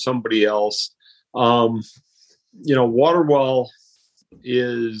rather than somebody else. Water well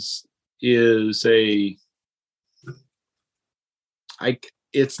is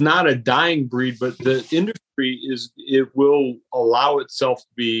it's not a dying breed, but the industry it will allow itself to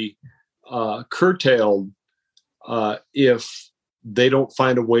be curtailed if they don't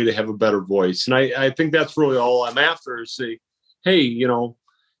find a way to have a better voice. And I think that's really all I'm after, is say, hey,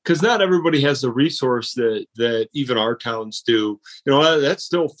 because not everybody has the resource that even our towns do. That's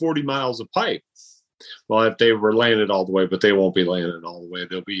still 40 miles of pipe. Well, if they were laying it all the way, but they won't be laying it all the way.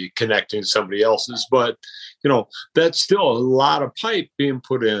 They'll be connecting somebody else's. But, that's still a lot of pipe being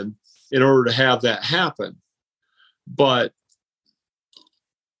put in order to have that happen. But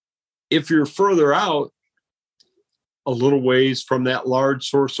if you're further out a little ways from that large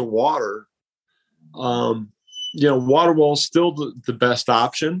source of water, water well is still the best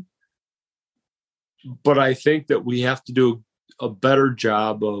option. But I think that we have to do a better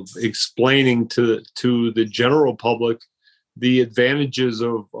job of explaining to the general public the advantages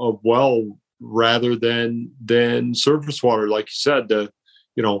of well rather than surface water. Like you said,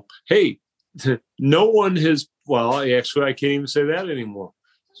 hey, no one has, actually I can't even say that anymore.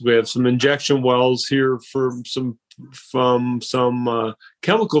 We have some injection wells here from some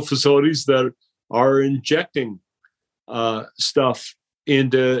chemical facilities that are injecting stuff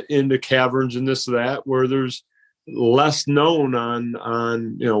into caverns and this and that, where there's less known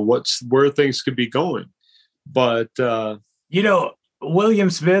on where things could be going. But William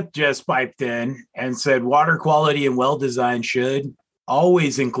Smith just piped in and said water quality and well design should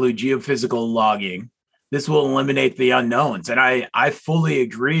always include geophysical logging. This will eliminate the unknowns. And I fully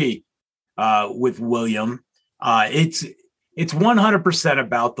agree with William. It's 100%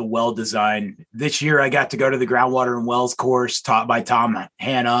 about the well design. This year, I got to go to the groundwater and wells course taught by Tom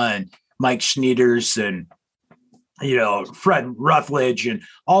Hanna and Mike Schneiders and, Fred Ruthledge and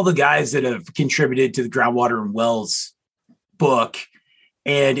all the guys that have contributed to the groundwater and wells book.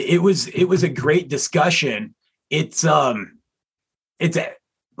 And it was a great discussion. It's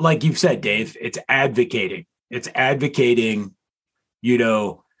like you've said, Dave, it's advocating,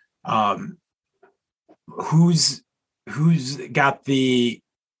 who's got the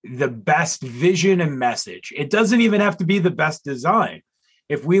best vision and message. It doesn't even have to be the best design.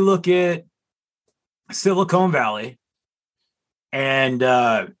 If we look at Silicon Valley and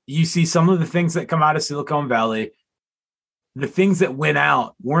you see some of the things that come out of Silicon Valley, the things that went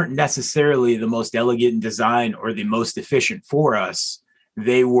out weren't necessarily the most elegant in design or the most efficient for us.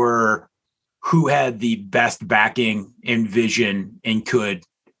 They were who had the best backing and vision and could,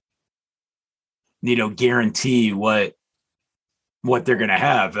 guarantee what they're going to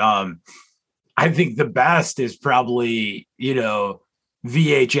have. I think the best is probably,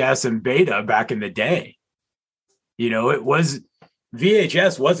 VHS and Beta back in the day.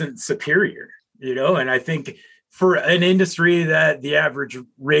 VHS wasn't superior, and I think for an industry that the average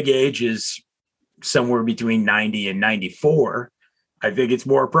rig age is somewhere between 90 and 94, I think it's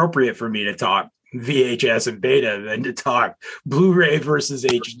more appropriate for me to talk VHS and Beta than to talk Blu-ray versus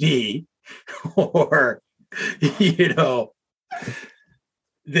HD or, the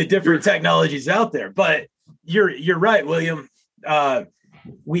different technologies out there. But you're right, William.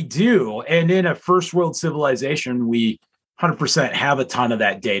 We do. And in a first world civilization, we 100% have a ton of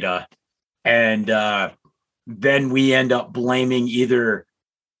that data. And then we end up blaming either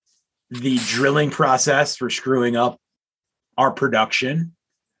the drilling process for screwing up our production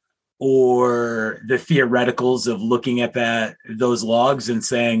or the theoreticals of looking at those logs and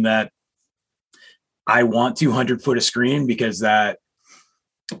saying that I want 200 foot of screen because that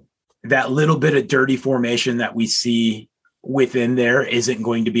little bit of dirty formation that we see within there isn't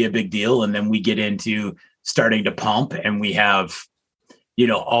going to be a big deal. And then we get into starting to pump and we have,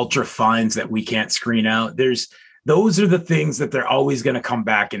 ultra fines that we can't screen out. Those are the things that they're always going to come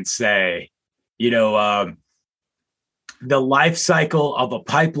back and say, the life cycle of a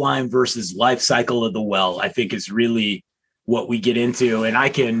pipeline versus life cycle of the well, I think is really what we get into. And I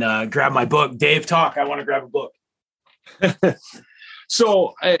can grab my book. Dave, talk. I want to grab a book.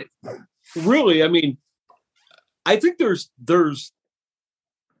 So I think there's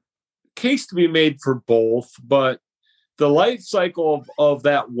case to be made for both, but the life cycle of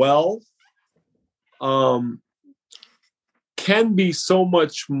that well can be so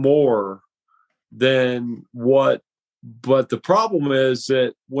much more than what. But the problem is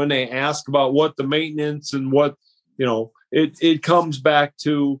that when they ask about what the maintenance and what, it comes back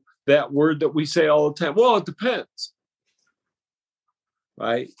to that word that we say all the time. Well, it depends.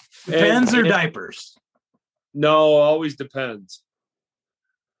 Right? Depends or diapers? No, always depends.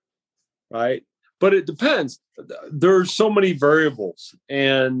 Right? But it depends. There's so many variables.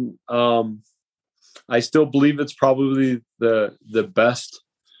 And I still believe it's probably the best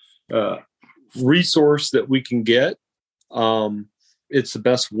resource that we can get. It's the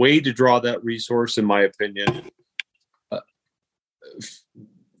best way to draw that resource, in my opinion,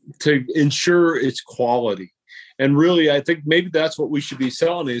 to ensure its quality. And really, I think maybe that's what we should be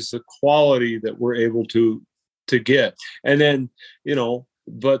selling is the quality that we're able to get. And then,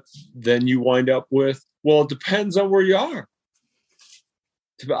 but then you wind up with, well, it depends on where you are.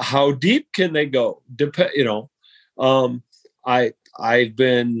 How deep can they go? I've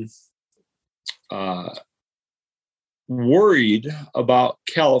been worried about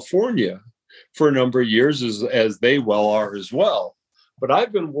California for a number of years, as they well are as well. But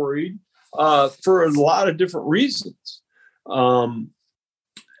I've been worried for a lot of different reasons.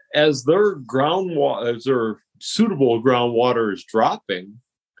 As their groundwater, as their suitable groundwater is dropping,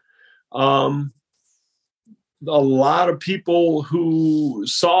 a lot of people who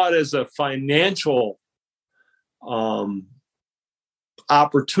saw it as a financial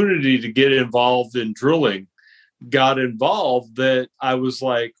opportunity to get involved in drilling got involved, that I was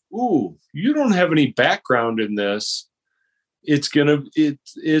like, ooh, you don't have any background in this. It's gonna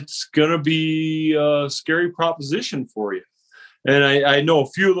be a scary proposition for you. And I know a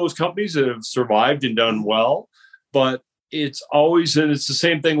few of those companies that have survived and done well, but it's the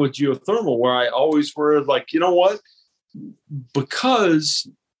same thing with geothermal, where I always were like, you know what? Because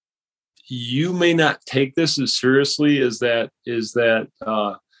you may not take this as seriously as that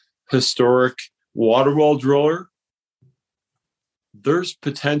historic water well driller. There's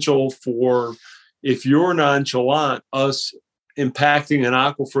potential for, if you're nonchalant, us impacting an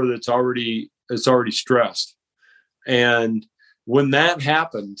aquifer that's already stressed. And when that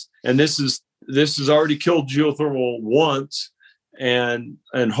happens, and this has already killed geothermal once, and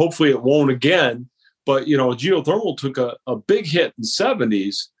hopefully it won't again. But geothermal took a big hit in the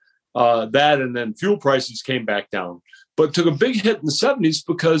 70s. That, and then fuel prices came back down, but took a big hit in the 70s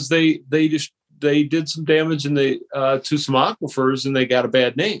because they did some damage to some aquifers, and they got a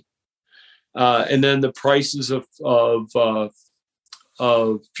bad name. And then the prices of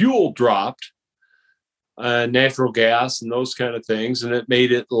fuel dropped, natural gas and those kind of things, and it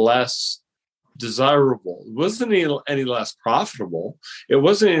made it less desirable. It wasn't any less profitable. It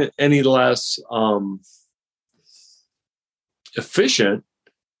wasn't any less efficient,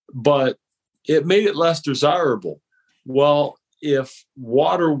 but it made it less desirable. Well, if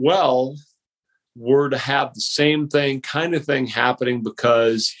water well were to have the same kind of thing happening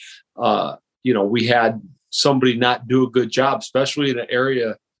because we had somebody not do a good job, especially in an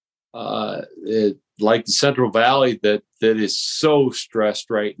area like the Central Valley that is so stressed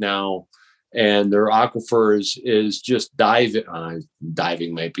right now, and their aquifer is just diving.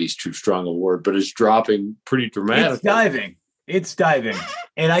 Diving might be too strong a word, but it's dropping pretty dramatically. It's diving.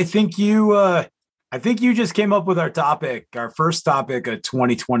 And I think you just came up with our first topic of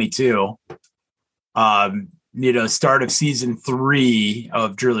 2022. Start of season 3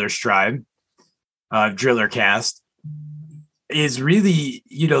 of Driller's Tribe, Driller Cast, is really,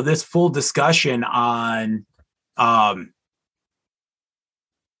 this full discussion on the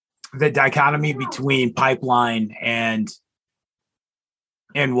dichotomy between pipeline and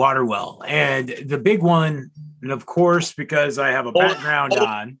water well. And the big one, and of course, because I have a background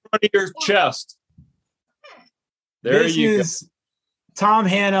on your chest. There this you is go. Tom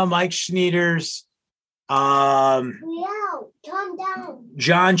Hanna, Mike Schneiders, Calm down.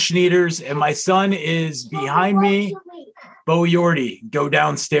 John Schneiders, and my son is behind me. Bo Yordi, go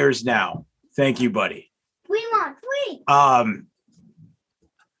downstairs now. Thank you, buddy. We want treats.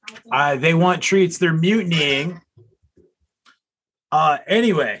 They want treats. They're mutinying.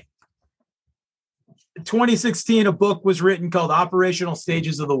 Anyway, 2016, a book was written called Operational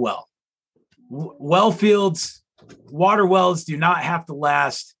Stages of the Well. Well fields, water wells do not have to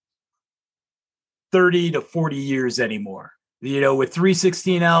last 30 to 40 years anymore. With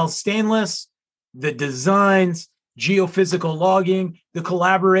 316L stainless, the designs, geophysical logging, the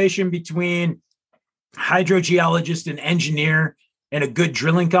collaboration between hydrogeologist and engineer and a good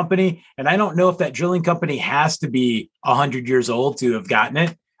drilling company. And I don't know if that drilling company has to be 100 years old to have gotten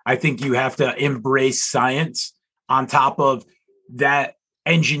it. I think you have to embrace science on top of that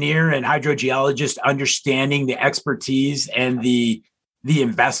engineer and hydrogeologist understanding the expertise and the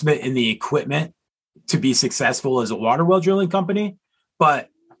investment in the equipment to be successful as a water well drilling company. But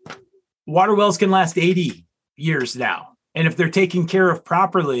water wells can last 80 years now. And if they're taken care of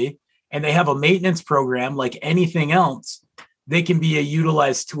properly and they have a maintenance program like anything else, they can be a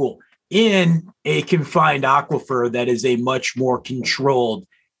utilized tool in a confined aquifer that is a much more controlled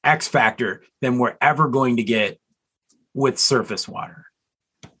X factor than we're ever going to get with surface water.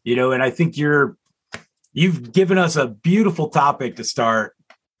 And I think you've given us a beautiful topic to start,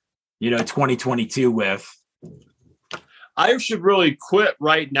 2022 with. I should really quit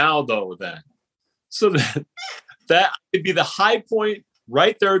right now, though, then. So that would be the high point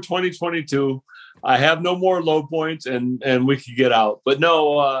right there, 2022. I have no more low points, and we could get out. But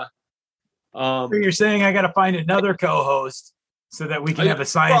no. So you're saying I got to find another co-host so that we can have a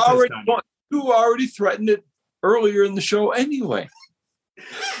scientist on. You already threatened it earlier in the show anyway.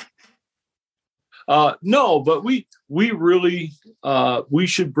 No, but we really we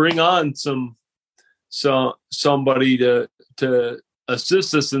should bring on somebody to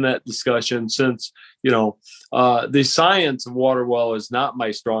assist us in that discussion, since the science of water well is not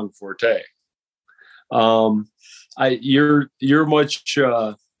my strong forte. You're much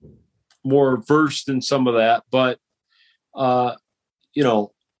more versed in some of that, but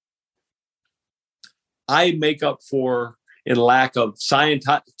I make up for, in lack of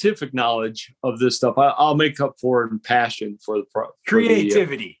scientific knowledge of this stuff, I'll make up for it in passion for the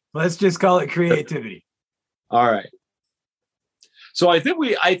creativity. Let's just call it creativity. All right. So I think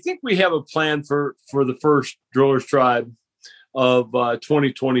we have a plan for the first Drillers Tribe of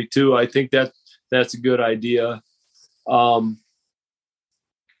 2022. I think that's a good idea.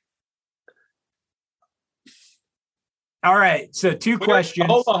 All right. So two questions.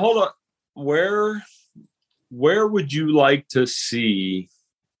 Hold on. Where would you like to see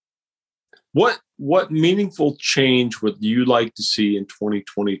what meaningful change would you like to see in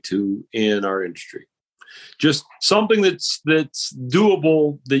 2022 in our industry? Just something that's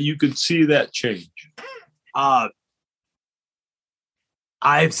doable that you could see that change.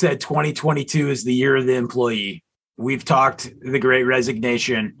 I've said 2022 is the year of the employee. We've talked the Great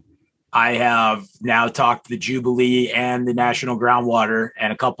Resignation. I have now talked the Jubilee and the National Groundwater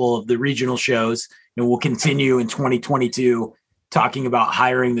and a couple of the regional shows, and we'll continue in 2022 talking about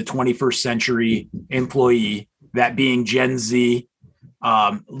hiring the 21st century employee, that being Gen Z,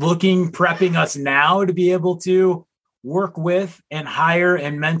 prepping us now to be able to work with and hire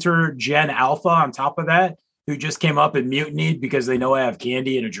and mentor Gen Alpha on top of that, who just came up and mutinied because they know I have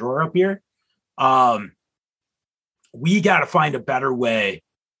candy in a drawer up here. We got to find a better way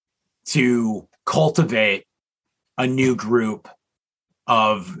to cultivate a new group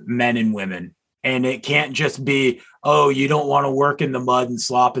of men and women. And it can't just be, oh, you don't want to work in the mud and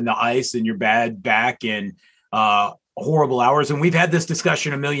slop in the ice and your bad back and horrible hours. And we've had this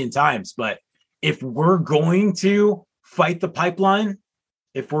discussion a million times, but if we're going to fight the pipeline,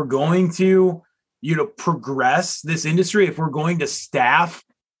 if we're going to, progress this industry, if we're going to staff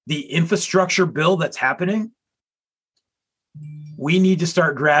the infrastructure bill that's happening, we need to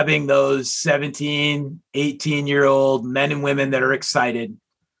start grabbing those 17, 18-year-old men and women that are excited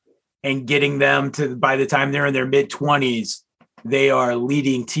and getting them to, by the time they're in their mid-20s, they are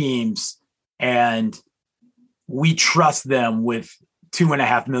leading teams, and we trust them with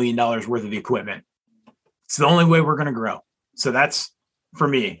 $2.5 million worth of equipment. It's the only way we're going to grow. So that's for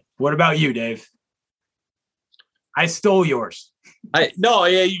me. What about you, Dave? I stole yours. No,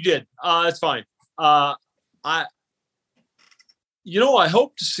 you did. It's fine. I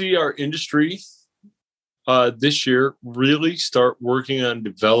hope to see our industry this year really start working on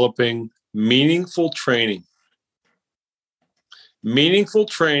developing meaningful training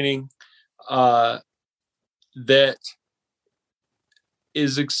that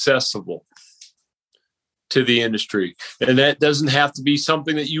is accessible to the industry. And that doesn't have to be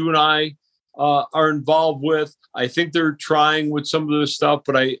something that you and I are involved with. I think they're trying with some of this stuff,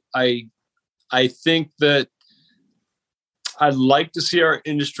 but I think that I'd like to see our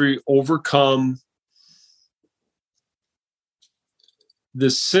industry overcome the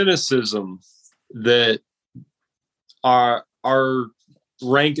cynicism that our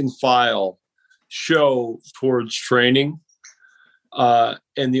rank and file show towards training. And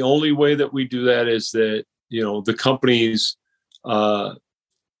the only way that we do that is that, the companies,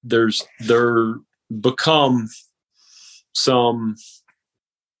 there become some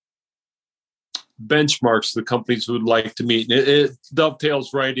benchmarks the companies would like to meet. And it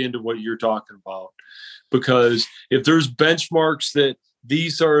dovetails right into what you're talking about, because if there's benchmarks that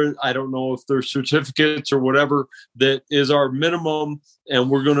these are, I don't know if they're certificates or whatever, that is our minimum, and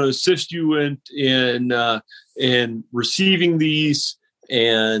we're going to assist you in receiving these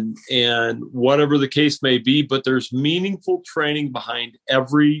and whatever the case may be. But there's meaningful training behind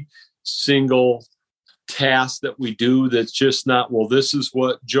every single task that we do. That's just not, well, this is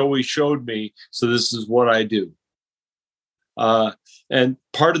what Joey showed me, so this is what I do. And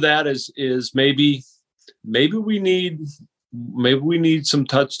part of that is maybe we need some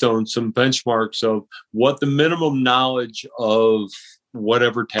touchstones, some benchmarks of what the minimum knowledge of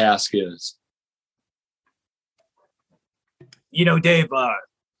whatever task is. Dave,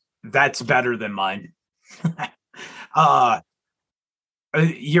 that's better than mine.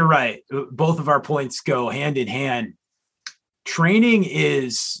 You're right. Both of our points go hand in hand. Training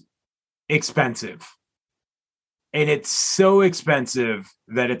is expensive. And it's so expensive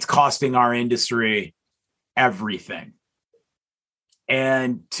that it's costing our industry everything.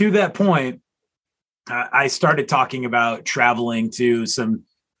 And to that point, I started talking about traveling to some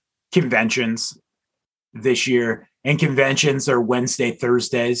conventions this year. And conventions are Wednesday,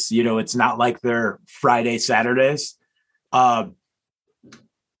 Thursdays. It's not like they're Friday, Saturdays. I'm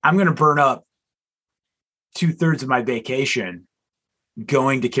going to burn up 2/3 of my vacation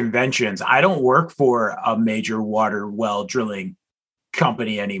going to conventions. I don't work for a major water well drilling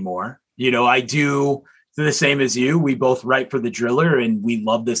company anymore. I do the same as you. We both write for the Driller, and we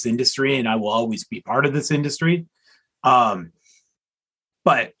love this industry, and I will always be part of this industry.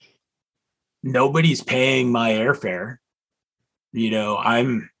 But nobody's paying my airfare.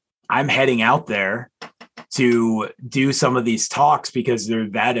 I'm heading out there to do some of these talks because they're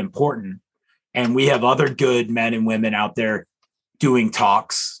that important. And we have other good men and women out there doing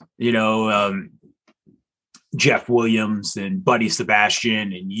talks, Jeff Williams and Buddy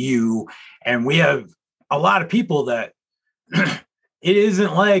Sebastian and you. And we have a lot of people that it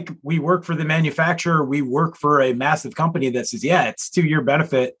isn't like we work for the manufacturer. We work for a massive company that says, yeah, it's to your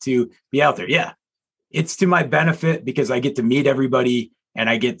benefit to be out there. Yeah, it's to my benefit because I get to meet everybody and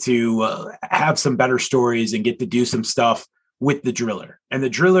I get to have some better stories and get to do some stuff with the driller. And the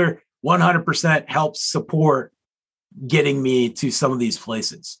driller 100% helps support getting me to some of these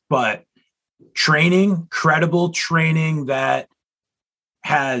places. But training, credible training that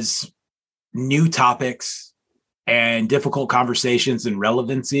has new topics and difficult conversations and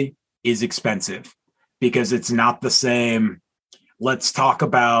relevancy is expensive because it's not the same. Let's talk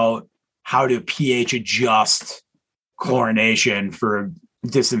about how to pH adjust chlorination for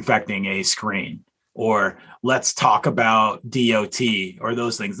disinfecting a screen, or let's talk about DOT or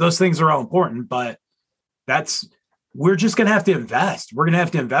those things. Those things are all important, but we're just going to have to invest. We're going to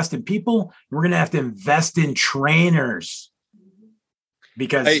have to invest in people. We're going to have to invest in trainers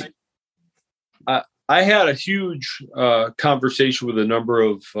because I had a huge conversation with a number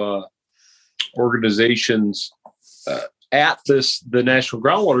of organizations at the National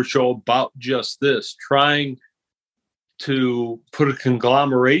Groundwater Show about just this, trying to put a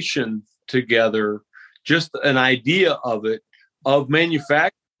conglomeration together, just an idea of it, of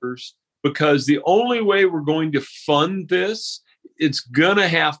manufacturers, because the only way we're going to fund this, it's going to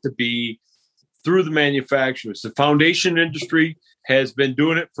have to be through the manufacturers. The foundation industry has been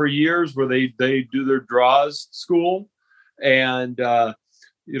doing it for years, where they do their draws school, and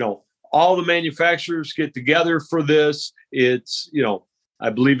all the manufacturers get together for this. It's I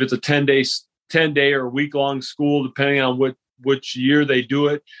believe it's a 10-day or week-long school, depending on which year they do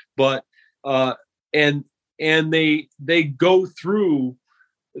it. But and they go through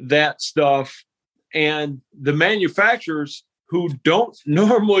that stuff, and the manufacturers who don't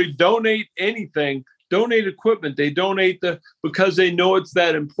normally donate anything, donate equipment. They donate because they know it's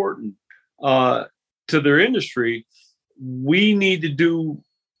that important to their industry. We need to do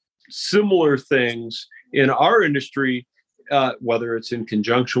similar things in our industry, whether it's in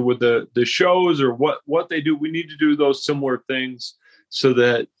conjunction with the shows or what they do. We need to do those similar things so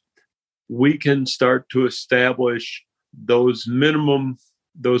that we can start to establish those minimum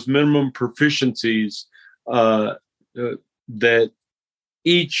proficiencies that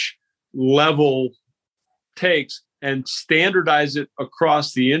each level takes, and standardize it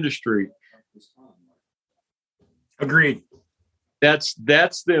across the industry. Agreed. That's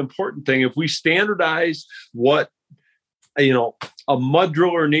the important thing. If we standardize what a mud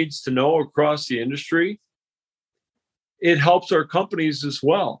driller needs to know across the industry, it helps our companies as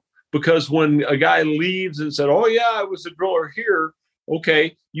well. Because when a guy leaves and said, "Oh yeah, I was a driller here,"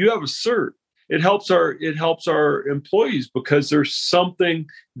 okay, you have a cert. It helps our employees, because there's something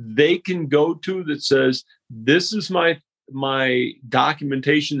they can go to that says, "This is my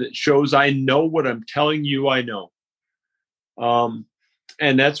documentation that shows I know what I'm telling you I know."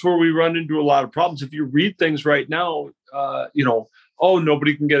 And that's where we run into a lot of problems. If you read things right now, oh,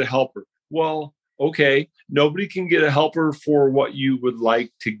 nobody can get a helper. Well, okay, nobody can get a helper for what you would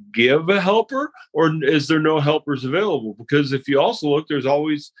like to give a helper, or is there no helpers available? Because if you also look, there's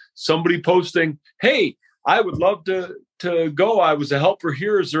always somebody posting, "Hey, I would love to go. I was a helper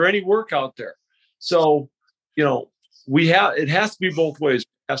here. Is there any work out there?" So, it has to be both ways. It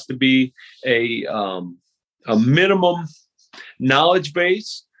has to be a minimum knowledge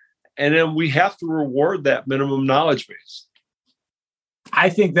base, and then we have to reward that minimum knowledge base. I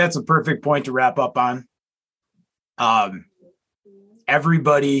think that's a perfect point to wrap up on.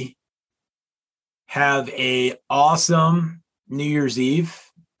 Everybody have a awesome New Year's Eve.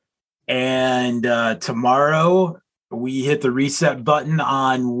 And tomorrow we hit the reset button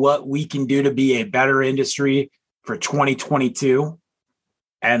on what we can do to be a better industry for 2022.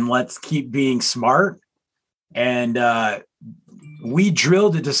 And let's keep being smart. And we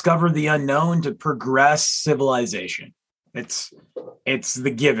drill to discover the unknown, to progress civilization. It's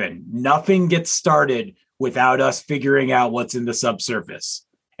the given. Nothing gets started without us figuring out what's in the subsurface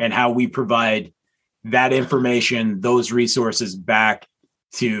and how we provide that information, those resources back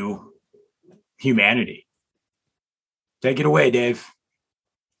to humanity. Take it away, Dave.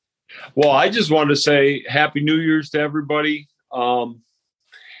 Well, I just wanted to say Happy New Year's to everybody,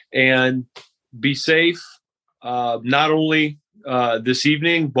 and be safe, not only this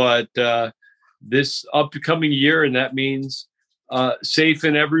evening, but this upcoming year. And that means safe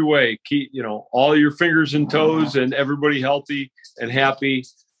in every way. Keep, all your fingers and toes, and everybody healthy and happy.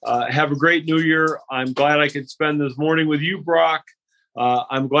 Have a great New Year. I'm glad I could spend this morning with you, Brock.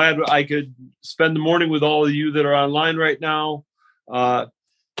 I'm glad I could spend the morning with all of you that are online right now.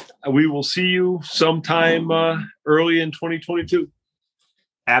 We will see you sometime early in 2022.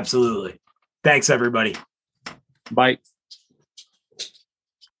 Absolutely. Thanks, everybody. Bye.